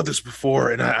talked about this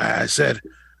before, and I said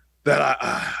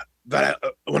that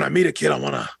when I meet a kid, I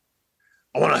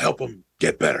wanna help him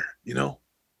get better, you know.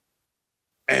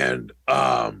 And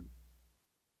I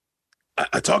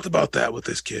talked about that with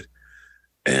this kid.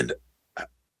 And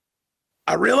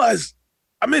I realized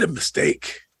I made a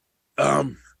mistake.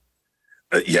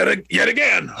 Yet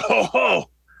again.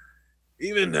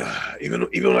 Even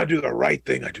when I do the right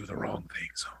thing, I do the wrong thing.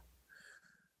 So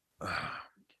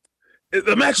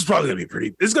the match is probably gonna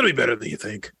be it's gonna be better than you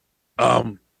think.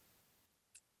 The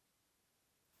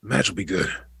match will be good.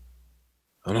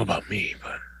 I don't know about me,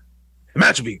 but the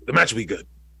match will be good.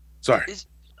 Sorry.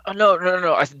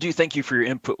 No. I do thank you for your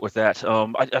input with that.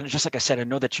 I just like I said, I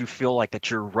know that you feel like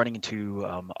that you're running into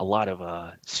a lot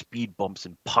of speed bumps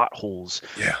and potholes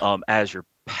as you're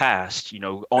past,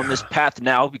 on this path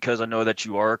now, because I know that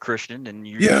you are a Christian and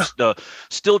you're just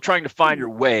still trying to find your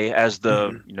way as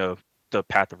the the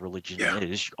path of religion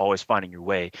is always finding your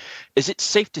way. Is it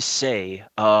safe to say,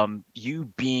 you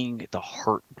being the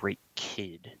Heartbreak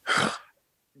Kid,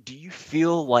 do you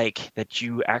feel like that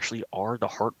you actually are the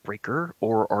heartbreaker,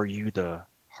 or are you the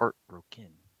heartbroken?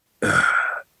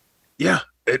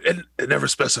 It never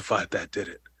specified that, did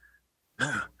it?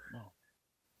 No.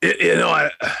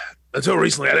 until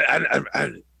recently, I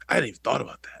hadn't even thought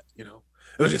about that. You know,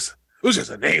 it was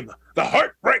just a name. The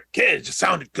Heartbreak Kid just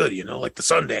sounded good. You know, like the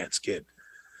Sundance Kid.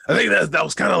 I think that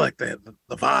was kind of like the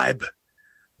vibe.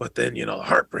 But then, you know, the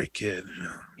Heartbreak Kid.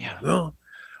 Yeah. You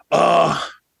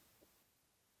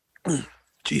know,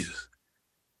 Jesus.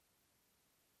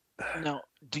 Now,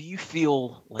 do you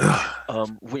feel like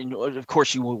when, of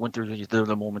course, you went through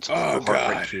the moments of the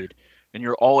Heartbreak Kid, and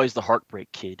you're always the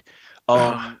Heartbreak Kid.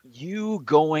 You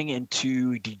going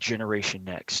into Degeneration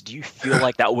X, do you feel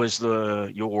like that was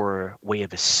your way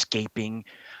of escaping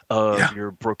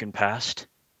your broken past?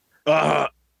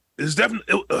 It's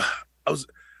definitely.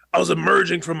 I was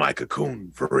emerging from my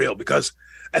cocoon for real, because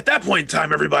at that point in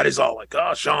time, everybody's all like,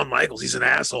 "Oh, Shawn Michaels, he's an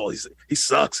asshole. He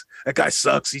sucks. That guy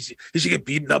sucks. He should get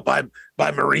beaten up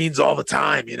by Marines all the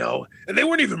time, you know." And they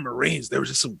weren't even Marines; they were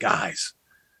just some guys.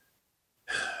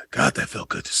 God, that felt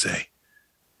good to say.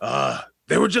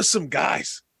 They were just some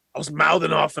guys. I was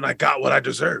mouthing off, and I got what I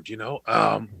deserved, you know.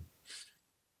 I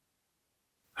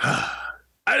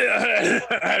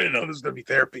didn't know this was gonna be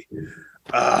therapy.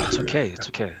 It's okay. It's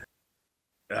okay.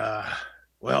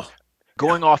 Well,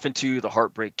 going off into the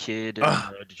Heartbreak Kid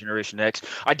and Degeneration X,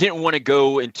 I didn't want to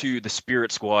go into the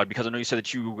Spirit Squad because I know you said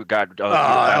that you got beat up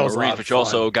by Marines, but you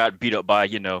also got beat up by,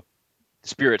 you know, the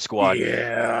Spirit Squad.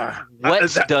 Yeah.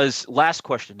 Last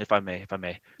question, if I may.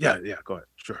 Yeah, go ahead.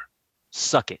 Sure.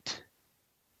 Suck it.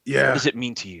 Yeah. What does it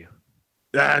mean to you?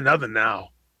 Nothing now.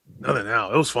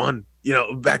 It was fun. You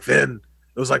know, back then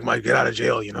it was like my get out of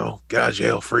jail, you know, get out of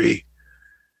jail free.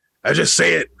 I just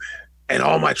say it, and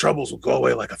all my troubles would go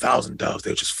away like 1,000 doves.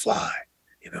 They would just fly,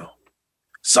 you know.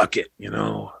 Suck it, you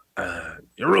know.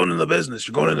 You're ruining the business.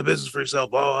 You're going into business for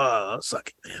yourself. Oh, suck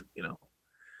it, man. You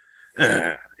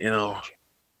know. You know.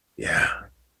 Yeah.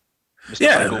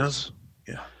 Mr. Michaels.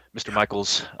 Mr.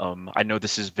 Michaels, I know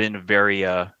this has been a very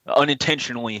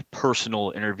unintentionally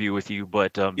personal interview with you,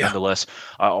 but nonetheless,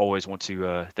 I always want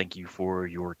to thank you for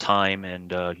your time,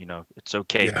 and you know, it's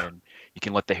okay, man. You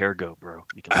can let the hair go, bro.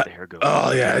 You can let the hair go.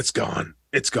 Oh yeah, it's gone.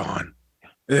 It's gone.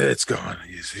 It's gone.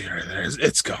 You see right there.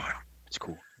 It's gone. It's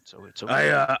cool. So it's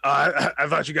okay. I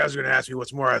thought you guys were gonna ask me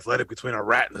what's more athletic between a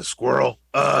rat and a squirrel.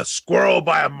 Squirrel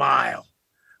by a mile.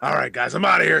 All right, guys, I'm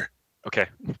out of here. Okay.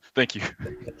 Thank you.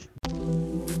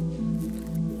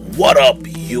 What up,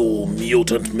 you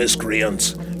mutant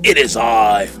miscreants? It is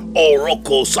I,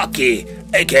 Oroko Saki,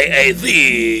 aka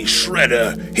The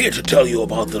Shredder, here to tell you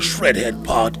about the Shredhead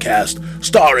podcast,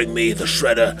 starring me, the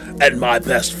Shredder, and my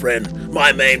best friend,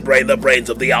 my main brain, the brains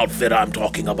of the outfit. I'm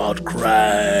talking about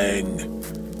Krang.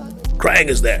 Krang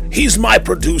is there. He's my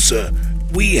producer.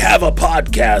 We have a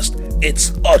podcast.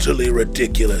 It's utterly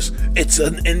ridiculous. It's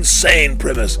an insane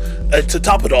premise. To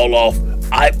top it all off,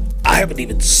 I haven't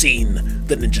even seen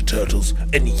the Ninja Turtles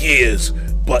in years,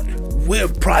 but we're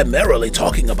primarily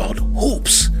talking about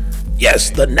hoops. Yes,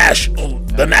 the national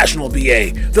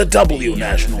BA, the W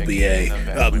national BA.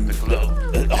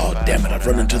 Oh, damn it, I've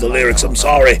run into the lyrics, I'm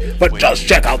sorry, but just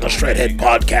check out the Shredhead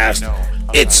podcast.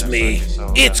 It's me,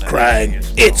 it's Krang,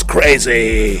 it's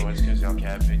crazy.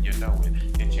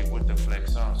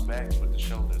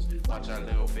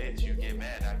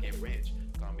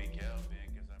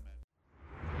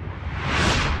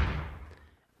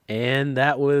 And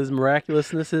that was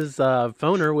Miraculousness's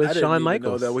phoner with Shawn Michaels. I didn't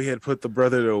know that we had put the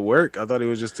brother to work. I thought he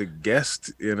was just a guest,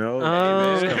 you know.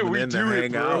 We do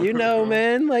hang out. You know,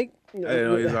 man, like I didn't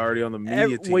know he's already on the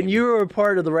media team. When you were a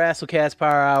part of the Rasslecast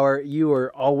Power Hour, you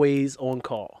were always on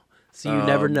call, so you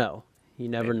never know. You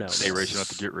never know. Stay racing up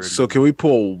to get ready. So can we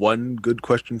pull one good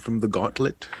question from the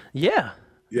gauntlet? Yeah.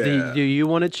 Do you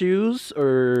want to choose,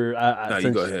 or no?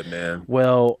 You go ahead, man.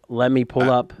 Well, let me pull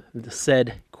up the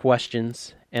said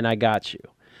questions. And I got you.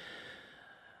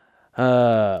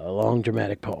 A long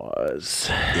dramatic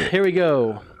pause. Here we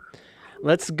go.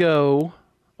 Let's go.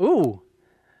 Ooh.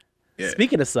 Yeah.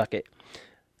 Speaking of suck it.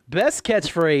 Best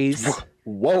catchphrase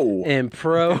in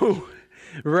pro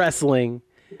wrestling.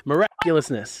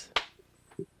 Miraculousness.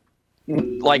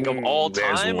 Like of all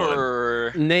time,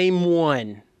 or name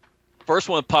one. First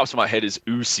one that pops in my head is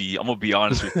Usi. I'm gonna be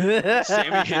honest with you.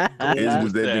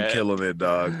 They've been killing it,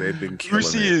 dog. They've been killing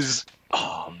Usi it. is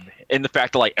and the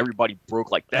fact that like everybody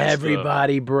broke, like that's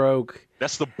broke.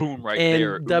 That's the boom right and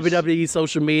there. And WWE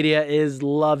social media is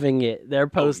loving it. They're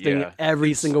posting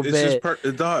every single bit.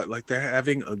 Just like they're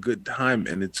having a good time,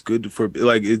 and it's good for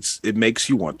like it makes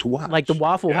you want to watch. Like the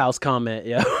Waffle House comment,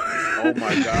 yo. Oh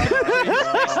my god!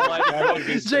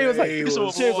 Jay was like,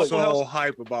 so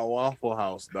hype about Waffle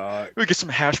House, dog. We get some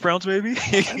hash browns, maybe.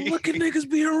 Look at niggas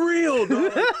being real,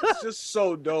 dog. It's just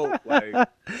so dope. Like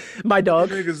my dog.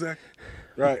 Niggas,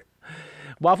 right?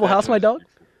 Waffle House, my dog.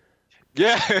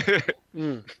 Yeah.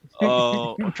 Mm.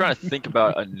 I'm trying to think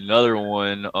about another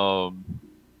one.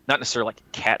 Not necessarily like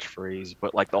a catchphrase,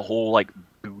 but like the whole like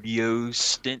Bootios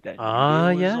stint that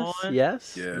New Day was on.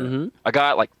 Yes. Yeah. Mm-hmm. I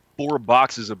got like 4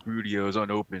 boxes of Bootios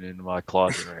unopened in my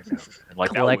closet right now. And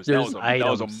like that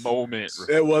was a moment.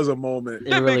 It was a moment.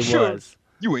 It really was.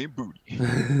 You ain't booty.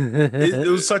 It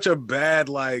was such a bad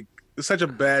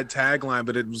tagline,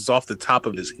 but it was off the top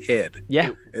of his head. Yeah.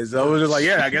 And so it was just like,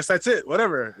 yeah, I guess that's it.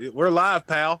 Whatever. We're live,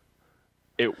 pal.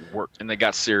 It worked, and they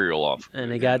got cereal off.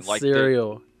 And they got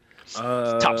cereal.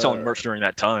 Top selling merch during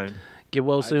that time. Get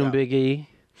well soon, Big E.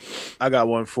 I got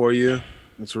one for you.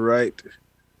 That's right.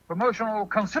 Promotional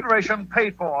consideration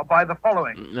paid for by the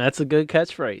following. That's a good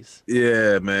catchphrase.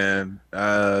 Yeah, man.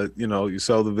 You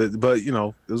saw but it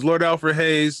was Lord Alfred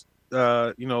Hayes.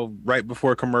 Right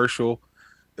before commercial.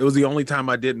 It was the only time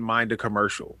I didn't mind a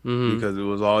commercial because it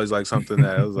was always like something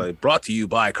that was like brought to you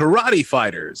by Karate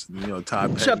Fighters.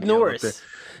 Todd Chuck Norris.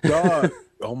 Dog.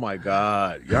 Oh my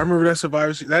God! Y'all remember that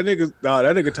Survivor Series? That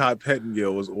nigga Todd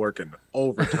Pettengill was working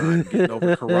overtime getting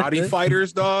over Karate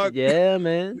Fighters, dog. Yeah,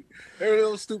 man. They were a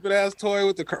little stupid ass toy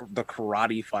with the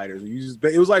Karate Fighters.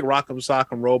 It was like Rock'em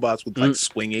Sock'em Robots with like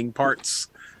swinging parts.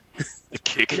 The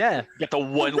kick. Yeah. You got the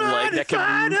one leg that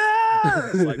can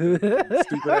move. Like a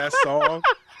stupid ass song.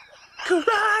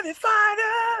 Karate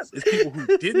Fighters. It's people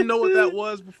who didn't know what that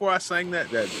was before I sang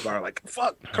that are like,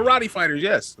 fuck, Karate Fighters.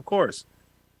 Yes, of course.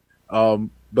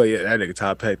 But yeah, that nigga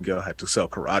Todd Pettengill had to sell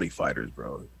Karate Fighters,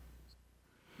 bro.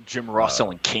 Jim Ross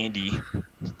selling candy,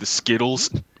 the Skittles.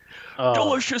 Oh.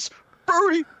 Delicious,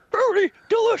 fruity,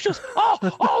 delicious.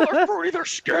 Oh, they're fruity, they're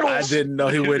Skittles. I didn't know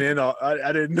he went in on.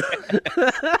 I didn't know.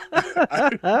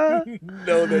 I didn't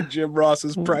know that Jim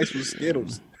Ross's price was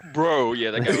Skittles. Bro,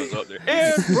 yeah, that guy was up there.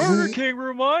 And Burger King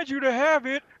reminds you to have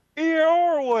it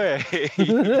your way. I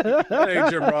think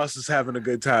Jim Ross is having a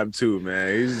good time too,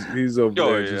 man. He's over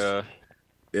there.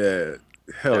 Yeah,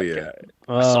 hell yeah.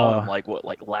 I saw him like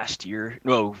last year?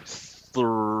 No, 2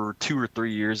 or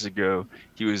 3 years ago.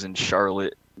 He was in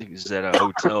Charlotte. He was at a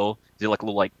hotel. He did like a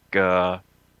little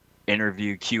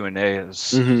interview Q&A. It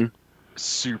was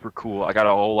super cool. I got a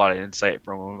whole lot of insight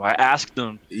from him. I asked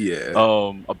him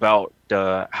about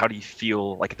how do you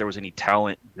feel like if there was any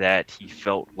talent that he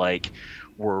felt like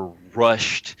were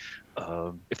rushed,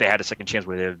 if they had a second chance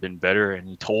would they have been better, and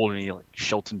he told me like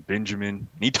Shelton Benjamin,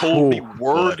 and he told me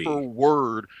word for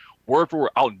word,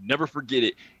 I'll never forget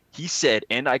it. He said,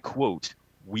 and I quote,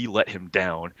 "We let him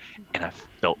down," and I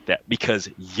felt that because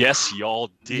yes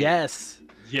y'all did.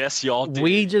 Yes, y'all did.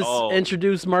 We just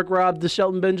introduced Mark Robb to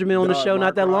Shelton Benjamin on the show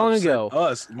not that long ago.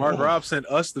 Mark Robb sent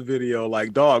us the video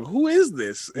like, dog, who is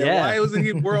this? And why wasn't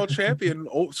he world champion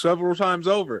several times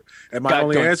over? And my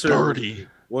only answer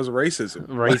was racism.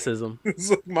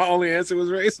 My only answer was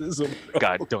racism.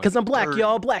 Because I'm black,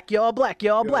 y'all, black, y'all, black,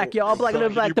 y'all, black, y'all, black,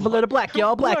 black,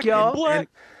 y'all, black, y'all.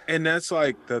 And that's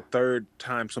like the third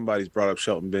time somebody's brought up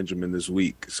Shelton Benjamin this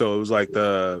week. So it was like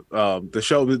the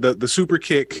show, the super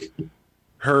kick.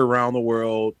 Her Around the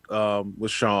World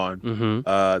with Sean.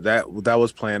 That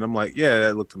was planned. I'm like, yeah,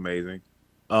 that looked amazing.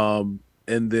 And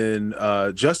then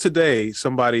just today,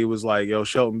 somebody was like, yo,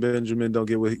 Shelton Benjamin don't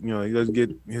get what he doesn't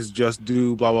get his just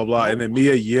due, blah blah blah. And then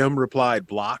Mia Yim replied,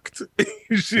 blocked.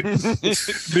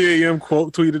 Mia Yim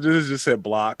quote tweeted this, just said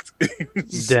blocked.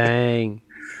 Dang.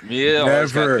 Yeah,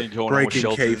 never breaking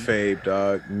kayfabe,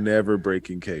 dog. Never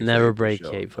breaking kayfabe. Never break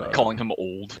kayfabe. Calling him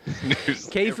old.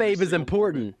 Kayfabe is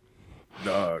important.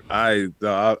 Dog,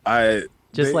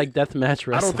 just like deathmatch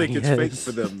wrestling. I don't think it's fake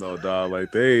for them though, dog.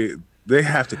 Like they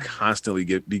have to constantly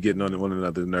be getting on one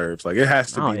another's nerves. Like it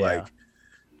has to be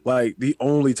like the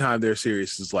only time they're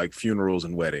serious is like funerals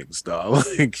and weddings, dog.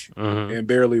 Like and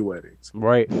barely weddings.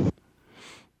 Right.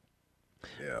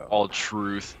 Yeah. All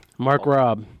truth. Mark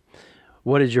Robb,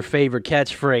 what is your favorite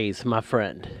catchphrase, my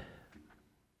friend?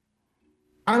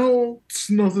 I don't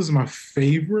know if this is my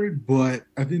favorite, but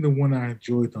I think the one I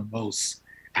enjoyed the most,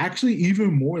 actually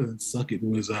even more than Suck It,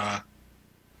 was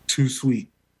Too Sweet.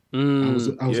 I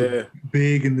was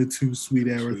big in the Too Sweet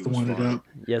era, throwing it up.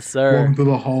 Yes, sir. Walking through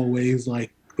the hallways,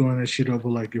 like throwing that shit up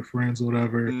with like your friends or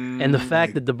whatever. And the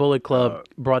fact that the Bullet Club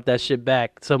brought that shit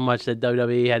back so much that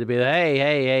WWE had to be like,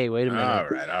 hey, wait a minute.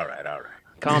 All right.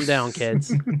 Calm down,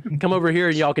 kids. Come over here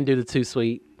and y'all can do the Too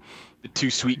Sweet. The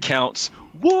Too Sweet counts.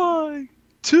 1,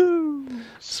 2,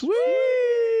 sweet.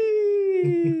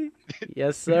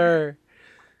 Yes, sir.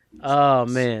 Oh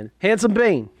man, Handsome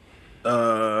Bane.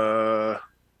 Well,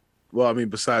 I mean,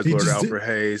 besides Lord Alfred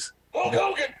Hayes, Hulk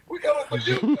Hogan, we coming for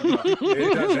you.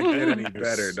 it doesn't get any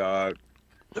better, dog.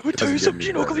 Let me tell you something,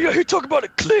 you know, because you're out here talking about a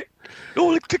click. The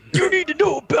only click you need to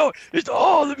know about is the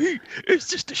Harlem Heat. It's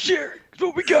just a sharing.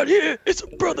 What we got here is a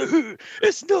brotherhood.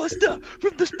 It's non-stop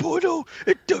from this point on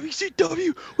in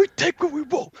WCW. We take what we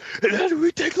want. And after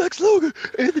we take Lex Luger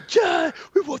and the Giant,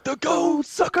 we want the gold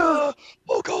sucker.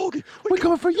 Hulk Hogan. We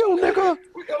coming for you, nigga.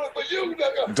 We coming for you,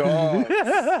 nigga. Dog.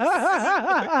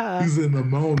 He's in the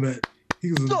moment.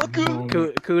 He's in the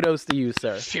moment. Kudos to you,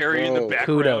 sir. Sherry in the background,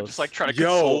 kudos. just like trying to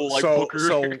console like Booker.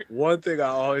 So one thing I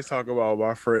always talk about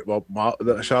my friend,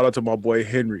 shout out to my boy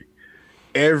Henry.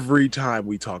 Every time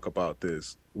we talk about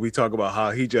this, we talk about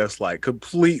how he just like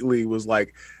completely was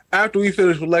like, after we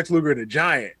finished with Lex Luger and the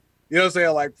Giant, you know what I'm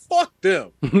saying? Like, fuck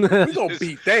them. We gonna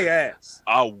beat their ass.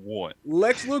 I want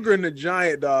Lex Luger and the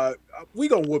Giant, dog, we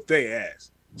gonna whoop their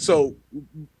ass. So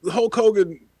Hulk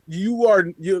Hogan,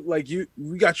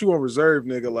 we got you on reserve,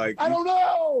 nigga. Like, I don't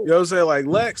know. you know what I'm saying? Like,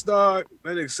 Lex, dog,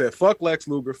 that nigga said, fuck Lex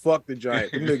Luger, fuck the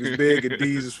Giant. Them niggas big and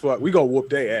D's as fuck. We gonna whoop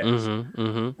their ass.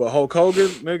 But Hulk Hogan,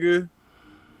 nigga,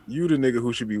 you the nigga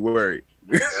who should be worried.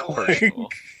 Like,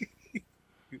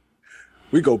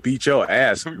 we go beat your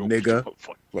ass, nigga.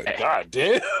 Like, God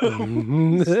damn.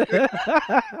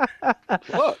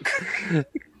 Fuck.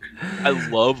 I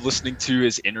love listening to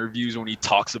his interviews when he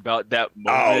talks about that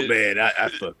moment. Oh man, I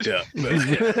fucked up.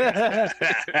 Yeah,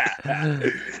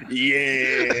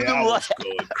 I was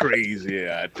going crazy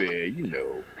out there, you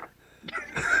know.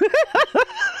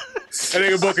 That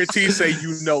nigga Booker T say,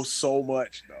 you know so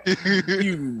much, though.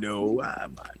 You know,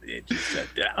 I'm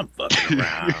fucking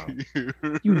around.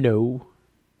 You know.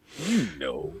 You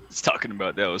know. He's talking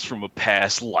about that was from a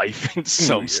past life and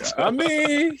some stuff. I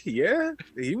mean, yeah,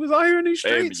 he was out here in these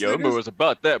streets. Hey, yo, it was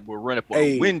about that. We're running up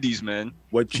on Wendy's, man.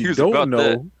 What you don't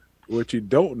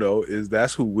know is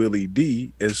that's who Willie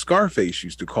D and Scarface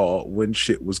used to call when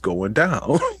shit was going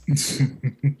down.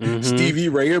 Stevie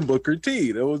Ray and Booker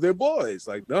T. That was their boys.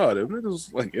 Like, no, them niggas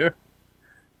was like, yeah.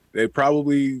 They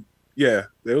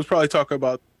was probably talking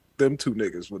about them two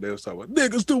niggas when they was talking about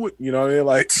niggas do it. You know what I mean?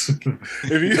 Like,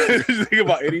 if you think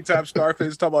about any time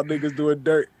Scarface talking about niggas doing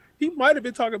dirt, he might have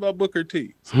been talking about Booker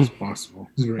T. It's possible.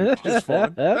 It's very Just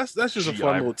fun. That's just a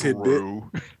fun little tidbit, little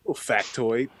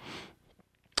factoid.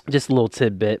 Just a little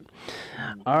tidbit.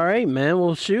 All right, man.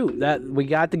 Well, shoot, that we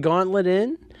got the gauntlet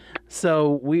in,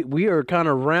 so we are kind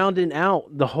of rounding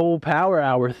out the whole Power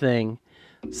Hour thing.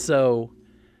 So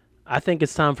I think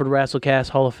it's time for the WrestleCast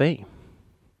Hall of Fame.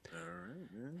 All right,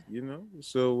 man. You know,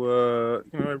 so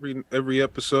every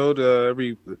episode,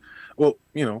 we've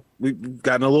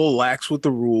gotten a little lax with the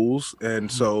rules,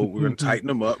 and so we're gonna tighten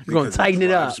them up. We're gonna tighten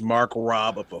it up. Mark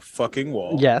Rob up a fucking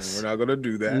wall. Yes, we're not gonna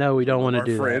do that. No, we don't want to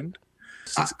do that.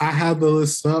 I have the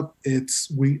list up.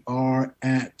 We are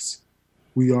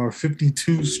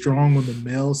 52 strong on the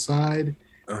male side,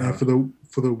 and for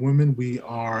the women we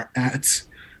are at.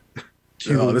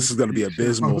 Oh, this is going to be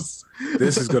abysmal.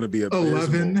 This is going to be abysmal.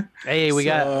 11. Hey, we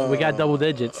got double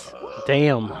digits.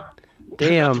 Damn. We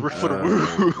got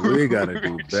to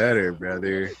do better,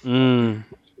 brother.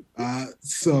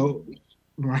 So,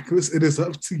 Miraculous, it is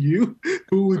up to you.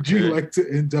 Who would you like to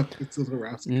induct into the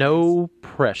roster? No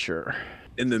pressure.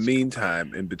 In the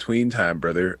meantime, in between time,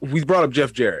 brother, we brought up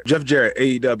Jeff Jarrett. Jeff Jarrett,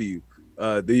 AEW.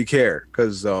 Do you care?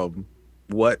 Because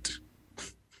what?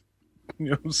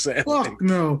 You know what I'm saying? Fuck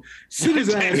no. Sit his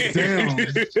ass down.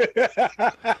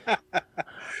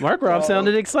 Mark Rob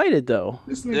sounded excited, though.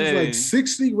 This nigga's like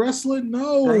 60 wrestling?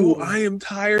 No. Bro, I am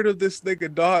tired of this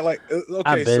nigga, dog. Like, okay,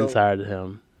 I've been tired of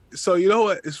him. So, you know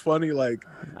what? It's funny, like...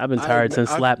 I've been tired since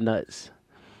Slapnuts.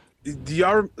 Do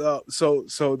y'all...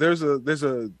 So there's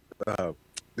a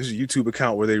YouTube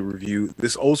account where they review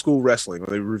this old school wrestling, where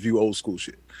they review old school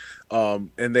shit. And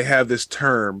they have this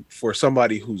term for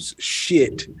somebody who's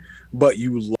shit, but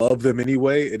you love them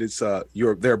anyway, and it's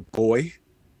their boy.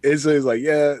 It's like,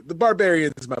 yeah, the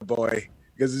Barbarian is my boy,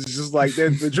 because it's just like they're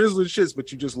the drizzling shits,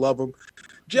 but you just love them.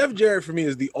 Jeff Jarrett for me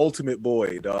is the ultimate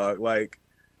boy, dog. Like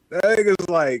that nigga's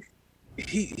like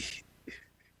he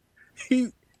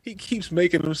keeps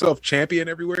making himself champion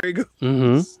everywhere he goes.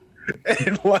 Mm-hmm.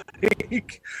 And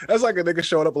like that's like a nigga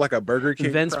showing up like a Burger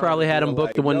King. Vince probably had him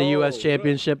booked to win the U.S.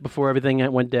 championship before everything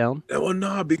went down. Well,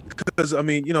 no, because I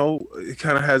mean, you know, it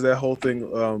kind of has that whole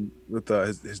thing with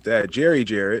his dad, Jerry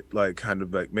Jarrett, like kind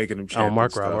of like making him champion. Oh,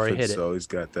 Mark Rob already hit it. So he's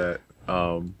got that.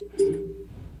 You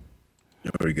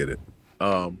already get it.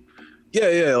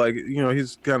 Yeah, like you know,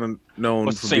 he's kind of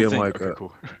known for being like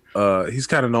he's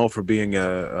kind of known for being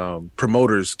a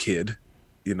promoter's kid.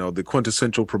 You know, the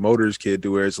quintessential promoter's kid,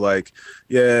 to where it's like,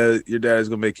 yeah, your dad's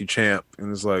gonna make you champ,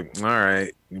 and it's like, all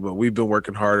right, but we've been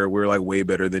working harder. We're like way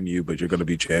better than you, but you're gonna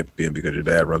be champion because your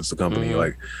dad runs the company. Mm-hmm.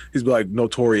 Like he's like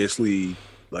notoriously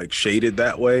like shaded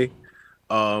that way.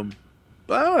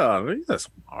 But I don't know, that's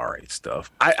some all right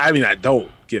stuff. I mean, I don't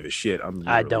give a shit.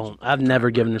 I don't. I've never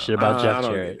given a shit about Jeff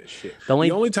Jarrett. Give a shit. The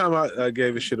only time I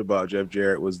gave a shit about Jeff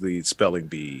Jarrett was the spelling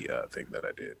bee thing that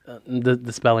I did.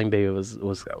 The spelling bee was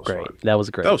great. Fun. That was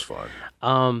great. That was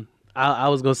fun. I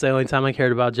was gonna say the only time I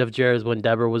cared about Jeff Jarrett is when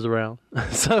Deborah was around.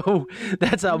 So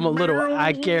that's how little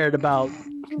I cared about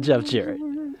Jeff Jarrett.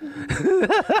 You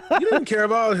didn't care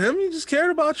about him. You just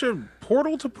cared about your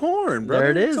portal to porn, bro.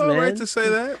 There it is, it's all man. right to say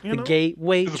that. The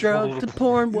gateway drug to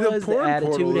porn was the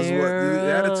Attitude Era.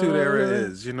 The Attitude Era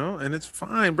is, and it's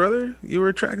fine, brother. You were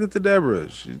attracted to Deborah.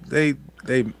 They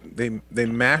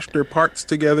mashed their parts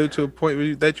together to a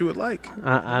point that you would like.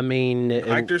 I mean,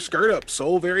 hiked her skirt up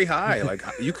so very high, like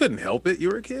you couldn't help it. You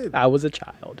were a kid. I was a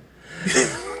child.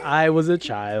 I was a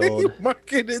child. You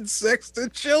marketed sex to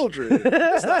children.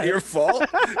 It's not your fault.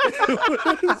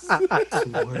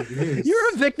 You're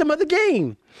a victim of the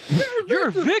game. You're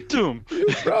a victim,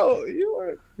 bro. You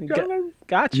are.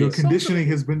 Got you. Your conditioning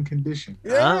has been conditioned.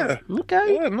 Yeah.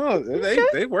 Okay. Yeah, no,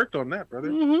 they worked on that, brother.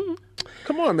 Mm-hmm.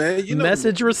 Come on, man.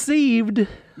 Message received.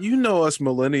 You know us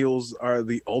millennials are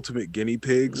the ultimate guinea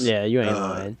pigs. Yeah, you ain't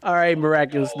lying. All right,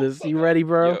 Miraculousness. You ready,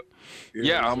 bro? Yep.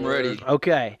 Yeah, I'm ready.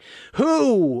 Okay.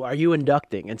 Who are you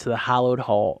inducting into the hallowed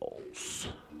halls?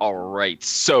 All right.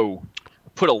 So,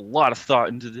 put a lot of thought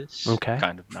into this. Okay.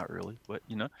 Kind of, not really, but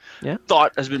Yeah.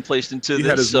 Thought has been placed into You this.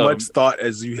 had as much thought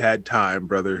as you had time,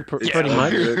 brother. Pretty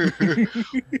much.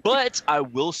 But I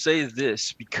will say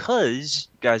this, because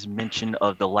you guys mentioned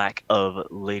of the lack of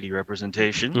lady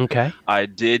representation. Okay. I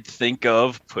did think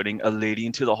of putting a lady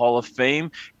into the Hall of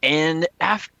Fame, and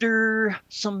after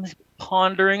some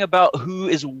pondering about who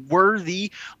is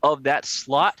worthy of that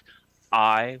slot,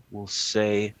 I will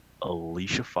say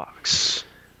Alicia Fox.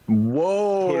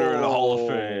 Whoa. Put her in the Hall of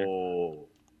Fame.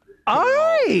 All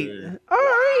right.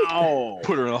 Wow.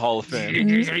 Put her in the Hall of Fame.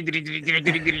 Never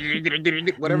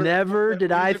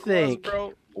did I think.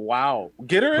 Wow.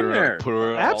 Get her in there. Put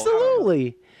her in the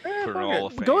Absolutely. Hall of Fame. Put her in the Hall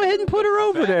of Fame. Go ahead and put her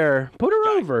over there. Put her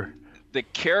over. The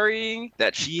carrying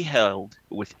that she held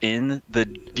within the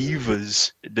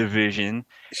Divas division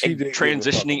and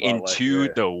transitioning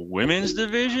into the women's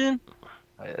division,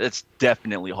 it's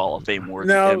definitely Hall of Fame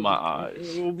worthy in my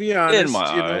eyes. We'll be honest. In my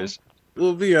eyes.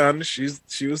 We'll be honest.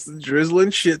 She was the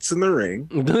drizzling shits in the ring,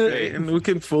 and we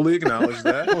can fully acknowledge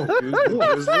that. She was the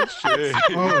drizzling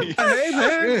shits. Hey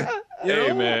man.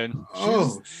 Hey man.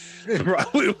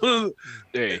 Probably was.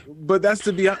 Hey. But that's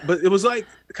to be. But it was like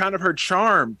kind of her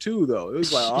charm too, though. It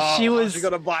was like, she's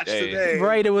gonna botch today,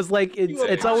 right? It was like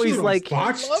it's always like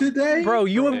botch today, bro.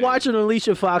 You would watch an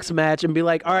Alicia Fox match and be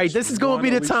like, all right, this is going to be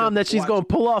the time that she's going to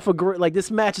pull off a great. Like this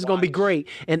match is going to be great,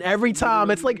 and every time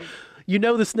it's like,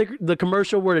 the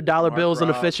commercial where the dollar bills on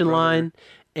the fishing line.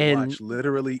 And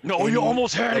literally, no, you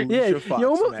almost had it. Yeah,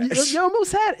 you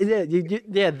almost had it.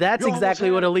 Yeah, that's exactly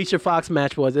what Alicia Fox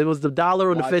match was. It was the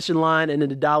dollar on the fishing line, and then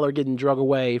the dollar getting drug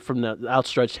away from the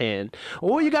outstretched hand.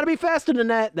 Oh, you got to be faster than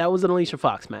that. That was an Alicia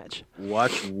Fox match.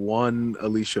 Watch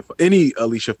any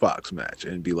Alicia Fox match,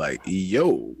 and be like,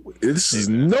 "Yo, this is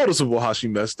noticeable how she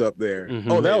messed up there. Mm-hmm.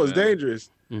 Oh, that was dangerous."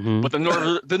 Mm-hmm. But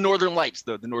the Northern Lights,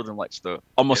 though.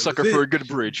 I'm a sucker for a good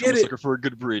bridge. Yeah.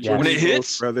 When it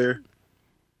hits, brother.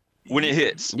 When it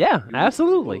hits. Yeah,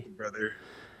 absolutely. Brother.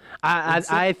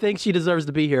 I think she deserves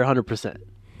to be here 100%.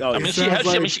 I mean,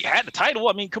 she had the title.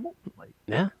 I mean, come on.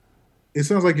 Yeah. It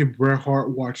sounds like if Bret Hart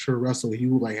watched her wrestle, he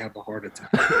would have a heart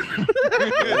attack.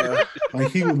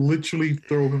 Like he would literally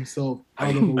throw himself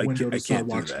out of a window to start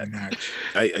watching the match.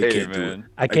 I can't do it.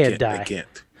 I can't die.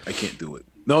 I can't do it.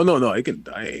 No, I can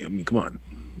die. I mean, come on.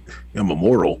 I'm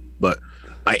immortal, but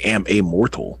I am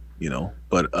immortal,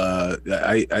 But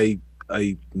I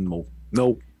no.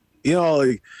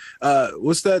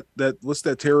 What's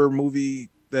that terror movie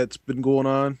that's been going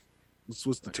on?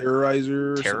 What's the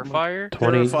Terrorizer? Terrifier?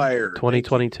 Terrifier.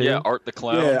 2022. Yeah, Art the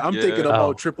Clown. Yeah, I'm thinking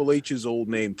about Triple H's old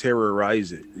name,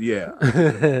 Terrorize It. Yeah.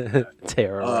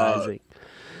 Terrorizing.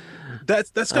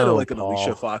 That's kind of like an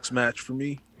Alicia Fox match for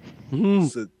me.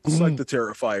 Mm-hmm. It's like the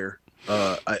Terrifier.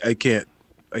 I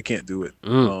can't do it.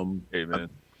 Hey man.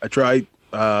 I tried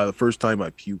the first time I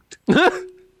puked.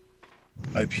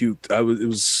 I puked.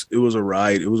 It was a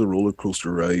ride. It was a roller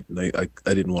coaster ride, and I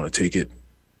didn't want to take it.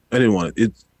 I didn't want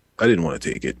to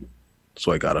take it.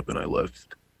 So I got up and I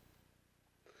left.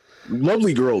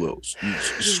 Lovely girl though.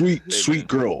 Sweet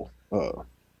girl. But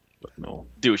no.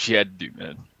 Do what she had to do,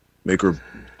 man. Make her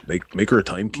a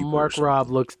timekeeper. Mark Rob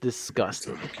looks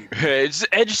disgusted. It's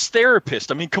Edge's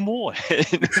therapist. I mean, come on.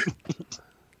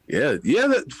 Yeah.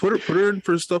 Put her in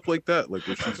for stuff like that. Like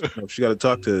if she got to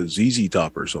talk to ZZ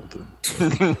Top or something.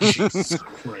 Jesus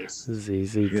Christ.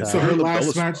 ZZ Top. So her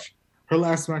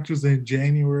last match was in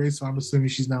January. So I'm assuming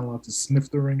she's not allowed to sniff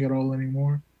the ring at all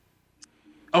anymore.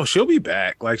 Oh, she'll be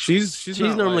back. Like she's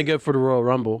normally good for the Royal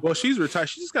Rumble. Well, she's retired.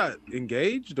 She just got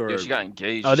engaged, or she got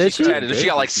engaged. Oh, did she? She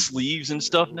got like sleeves and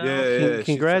stuff now. Yeah.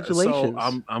 Congratulations.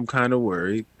 So I'm kind of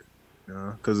worried,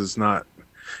 because it's not.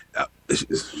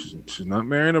 She's not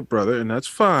marrying a brother, and that's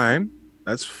fine.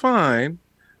 That's fine.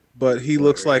 But he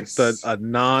looks like a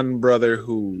non-brother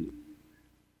who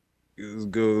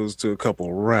goes to a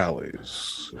couple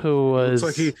ralies. Who was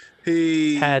looks like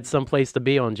he had some place to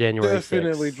be on January 6th.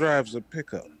 Definitely drives a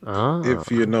pickup.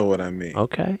 If you know what I mean.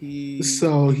 Okay.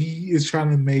 So he is trying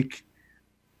to make,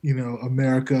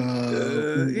 America,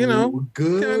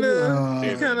 good,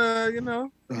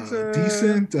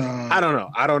 decent. I don't know.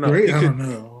 Great. I don't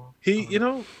know.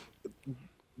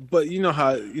 But you know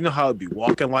how it'd be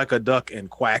walking like a duck and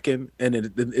quacking, and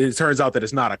it turns out that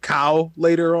it's not a cow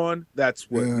later on. That's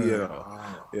what he'd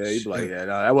be like,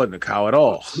 that wasn't a cow at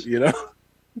all.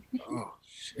 Oh,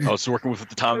 I was working with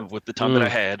the time that I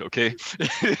had. Okay.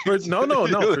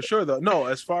 No, for sure though. No,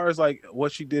 as far as like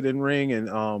what she did in ring,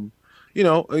 and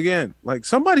again, like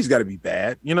somebody's got to be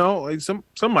bad. Like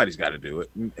somebody's got to do it,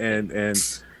 and.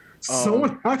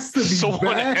 Someone has to be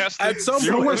bad.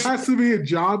 Someone has to be a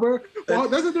jobber. Well,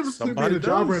 there's a difference between being a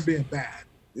jobber and being bad.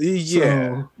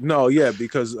 Yeah.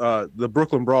 Because the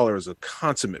Brooklyn Brawler is a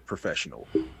consummate professional.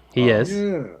 He is.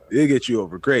 Yeah. It'll get you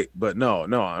over great. But no,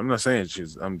 I'm not saying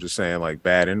I'm just saying like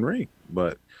bad in ring.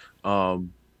 But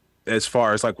as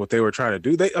far as like what they were trying to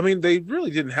do, they really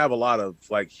didn't have a lot of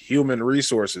like human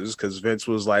resources, because Vince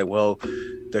was like, well,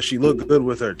 does she look good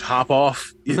with her top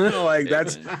off? Like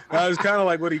that was kind of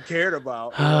like what he cared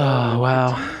about. Oh,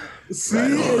 wow. See,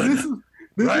 this is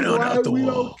why we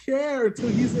don't care until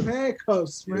he's in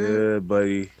handcuffs, man. Yeah,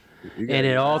 buddy. And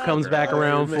it all comes back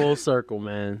around full circle,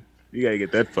 man. You gotta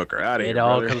get that fucker out of here. It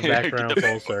all comes back around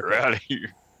full circle. Out of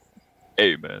here.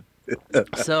 Hey, man.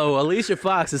 So Alicia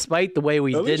Fox, despite the way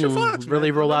we didn't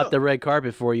really roll out the red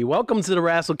carpet for you, welcome to the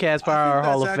WrestleCast Power Hour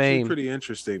Hall of Fame. Pretty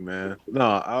interesting, man. No,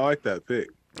 I like that pick.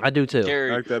 I do too.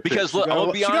 Gary, I like that because pick. look, I'm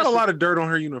gonna be she honest. got a lot of dirt on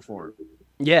her uniform.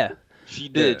 Yeah. She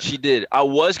did. I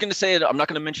was gonna say it. I'm not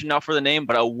gonna mention now for the name,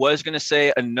 but I was gonna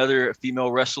say another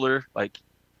female wrestler like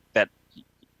that.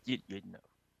 You know.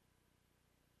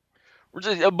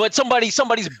 But somebody's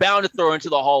bound to throw into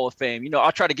the Hall of Fame.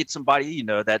 I'll try to get somebody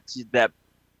that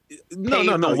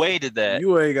no way to that.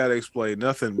 You ain't gotta explain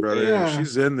nothing, brother. Yeah.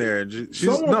 She's in there. She's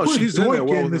in Doink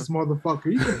there. in this motherfucker.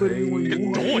 You can put anyone you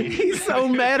want. He's so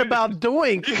mad about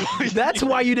Doink. That's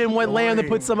why you didn't want Lamb to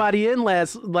put somebody in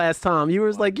last time. You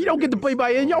was like, you don't get to put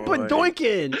anybody in. Y'all put Doink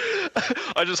in.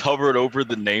 I just hovered over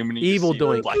the name and Evil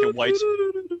Doink. Black and white.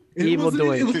 Evil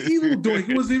Doink. It was evil Doink.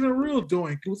 It wasn't even real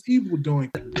Doink. It was evil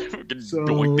Doink. So,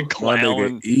 Doink the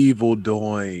clown. Evil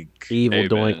Doink. Evil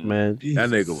Doink, man. That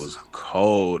nigga was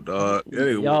cold, dog.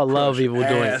 Y'all love Evil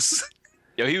Doink.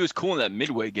 Yo, he was cool in that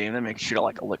Midway game. That makes shit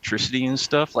like electricity and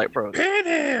stuff. Like, bro. Pin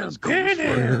him.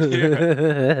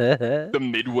 The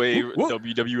Midway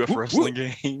WWF wrestling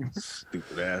game.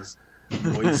 Stupid ass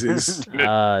noises.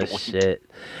 Shit.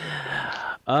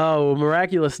 Oh,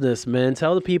 Miraculousness, man.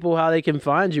 Tell the people how they can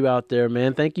find you out there,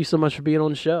 man. Thank you so much for being on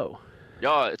the show.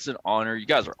 Y'all, it's an honor. You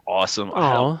guys are awesome. I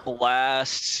had a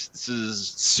blast. This is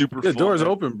super fun. Doors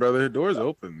open, brother. Doors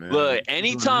open, man. Look,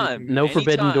 anytime. No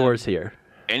forbidden doors here.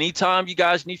 Anytime you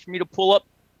guys need for me to pull up,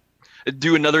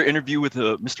 do another interview with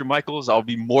Mr. Michaels, I'll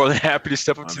be more than happy to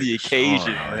step up to the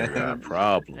occasion. No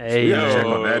problem. Hey,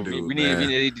 we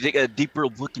need to take a deeper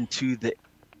look into the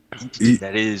entity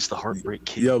that is the Heartbreak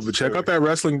Kid. Yo, but check out that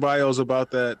wrestling bios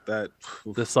about that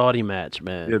the Saudi match,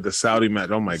 man. Yeah, the Saudi match.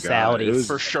 Oh my god, Saudis.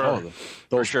 For sure.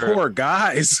 Those poor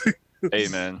guys. Hey,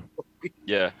 man.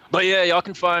 Yeah, but yeah, y'all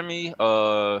can find me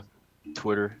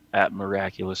Twitter at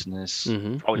Miraculousness.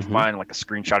 Probably find like a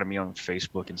screenshot of me on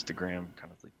Facebook, Instagram,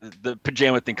 kind of like the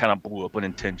pajama thing kind of blew up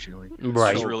unintentionally.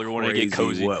 Right. I just really want to get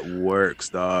cozy. What works,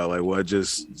 dog? Like what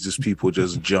just people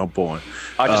just jump on.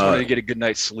 I just wanted to get a good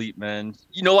night's sleep, man.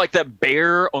 Like that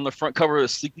bear on the front cover of the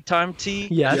Sleepy Time tee?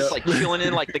 Yeah. Just like chilling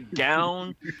in like the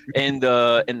gown and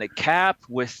the cap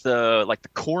with like the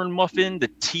corn muffin, the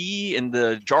tea, and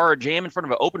the jar of jam in front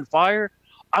of an open fire.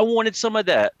 I wanted some of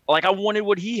that. Like I wanted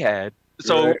what he had.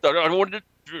 So I wanted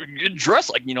to get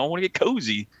dressed like, I want to get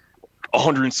cozy.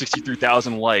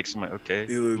 163,000 likes. I'm like, okay.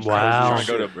 Wow. Trying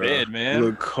to go to bed, man. You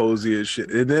look cozy as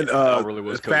shit. And then really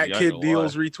was Fat cozy, Kid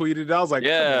Deals retweeted. I was like,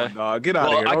 yeah, come on, dog, get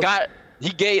out of here.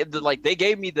 they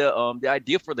gave me the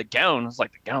idea for the gown. It's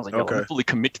like the gown's like, Okay. yo, I'm fully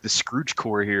commit to the Scrooge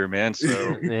core here, man. So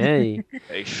Hey,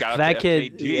 hey, shout out that to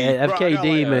kid, FKD. yeah, Bro,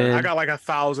 FKD, man. I got like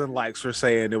 1,000 likes for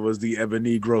saying it was the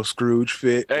Ebenegro Scrooge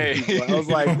fit. Hey. I was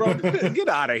like, bro, get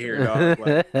out of here, dog.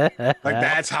 Like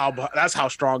that's how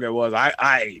strong it was. I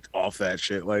ate off that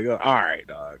shit. Like, all right,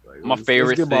 dog. Like, My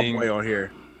favorite let's get thing- my boy on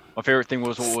here. My favorite thing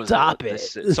was what was Stop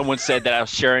this- it. Someone said that I was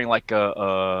sharing like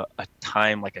a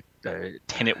time, like a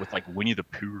tenant with like Winnie the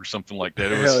Pooh or something like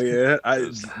that. It was, Hell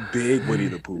yeah, big Winnie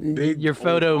the Pooh. Big Your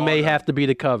photo old may dog. have to be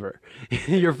the cover.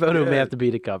 Your photo may Yeah. have to be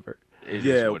the cover. it is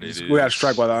Yeah, what it we got to is.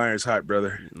 strike while the iron's hot,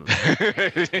 brother. We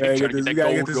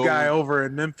gotta get this guy over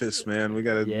in Memphis, man. We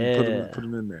gotta Yeah. put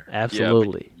him in there.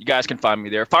 Absolutely. You guys can find me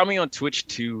there. Find me on Twitch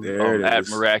too, There it at is.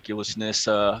 Miraculousness.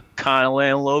 Kind of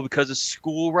laying low because of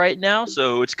school right now,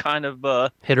 so it's kind of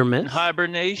Hit or in miss.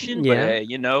 hibernation. Yeah. But hey,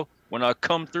 you know, when I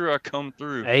come through, I come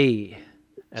through. Hey,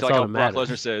 It's that's like all how that Brock matters.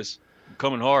 Lesnar says, "I'm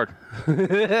coming hard."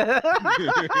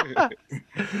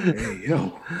 Hey,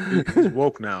 yo. He's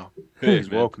woke now. Hey, He's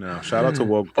man. woke now. Shout out to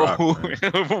woke Brock.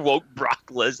 man. Woke Brock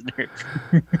Lesnar.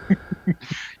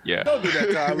 Yeah. Don't do that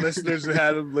to our listeners who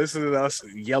had them listen to us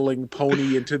yelling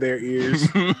pony into their ears.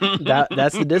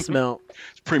 That's the dismount.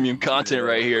 It's premium content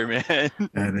right here, man.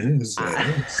 That is.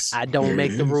 That is. I don't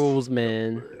make the rules,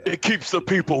 man. It keeps the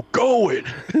people going.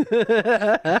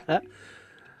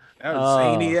 That Oh.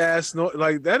 zany ass noise.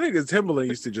 Like that nigga Timberland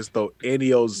used to just throw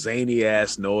any old zany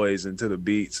ass noise into the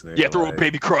beats. Nigga. Yeah, throw a like,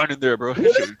 baby crying in there, bro.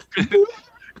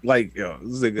 Like, yo,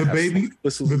 this nigga The has baby-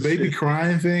 whistles The and baby shit.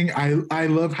 crying thing, I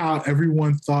love how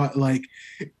everyone thought like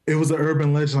it was an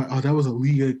urban legend. Like, oh, that was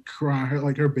Aaliyah crying.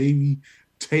 Her baby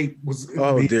tape was.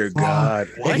 Oh baby dear song. God.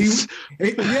 And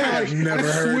yeah, I've never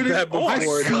I heard swear that to, before, I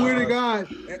swear to dog.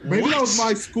 God, maybe that was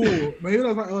my school. Maybe that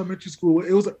was my elementary school.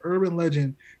 It was an urban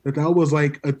legend that was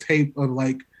like a tape of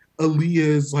like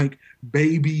Aaliyah's like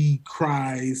baby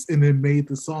cries, and then made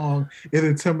the song. And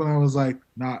then Timberland was like,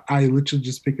 "Nah, I literally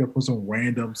just picked up on some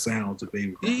random sounds of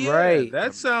baby." Cries. Yeah, Right.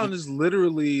 That sound is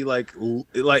literally like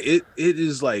it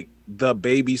is like the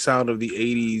baby sound of the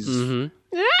 80s. Mm-hmm.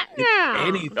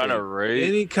 Anything. Kinda right.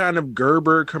 Any kind of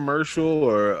Gerber commercial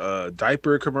or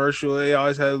diaper commercial, they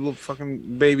always had a little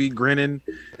fucking baby grinning,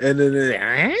 and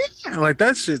then like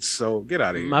that shit's so get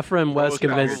out of here. My friend Wes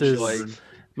convinced his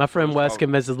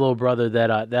little brother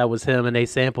that that was him, and they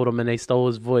sampled him and they stole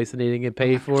his voice, and he didn't get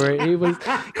paid for it. He was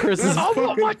Chris is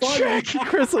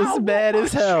Chris was mad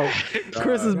as hell.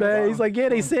 Chris is mad. He's like, yeah,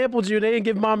 they sampled you. They didn't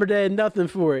give mom or dad nothing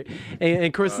for it.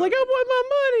 And Chris is like, I want my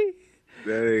money.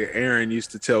 That Aaron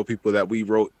used to tell people that we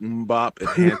wrote Mbop and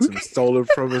Hanson stole it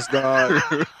from us, dog.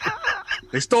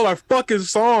 They stole our fucking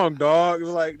song, dog. It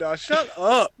was like, dog, shut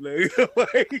up, nigga.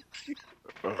 Like,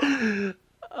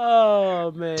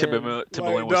 Oh man. Timberland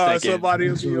like, was dog,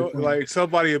 thinking.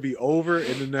 somebody would be over,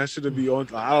 and then that should be on.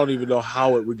 I don't even know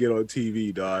how it would get on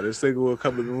TV, dog. This nigga would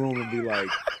come in the room and be like,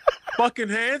 "Fucking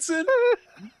Hanson,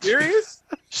 you serious?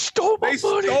 Stole my They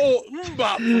money. stole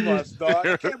Mbop from us, dog.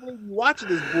 I can't believe you watching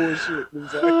this bullshit."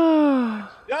 It's like,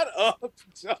 shut up,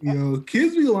 dog. Yo,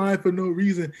 kids be lying for no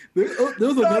reason. There was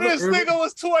No, another this urban- nigga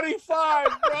was 25,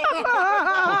 bro.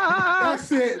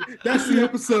 That's it. That's the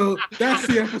episode. That's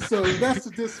the episode. That's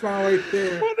the dismount right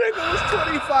there. My nigga was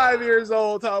 25 years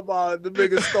old talking about the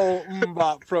nigga stole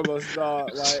Mbop from us,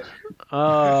 dog. Like,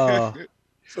 Oh.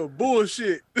 some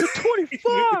bullshit.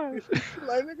 25.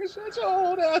 Like, nigga, shut your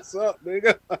old ass up,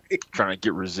 nigga. Like, Trying to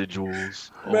get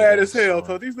residuals. mad as Oh, hell. son.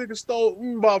 So these niggas stole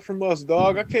Mbop from us,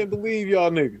 dog. I can't believe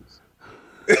y'all niggas.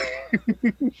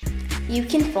 You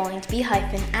can find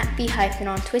B-Hyphen at B-Hyphen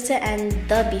on Twitter and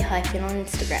the B-Hyphen on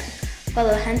Instagram.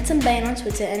 Follow Handsome Bane on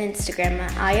Twitter and Instagram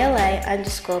at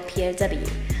ILA_POW.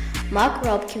 Mark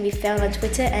Robb can be found on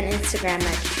Twitter and Instagram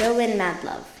at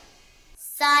ShowinMadLove.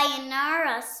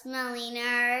 Sayonara, smelly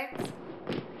nerds.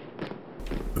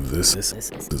 This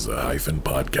is a Hyphen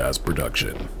Podcast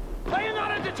production. Are you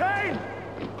not entertained?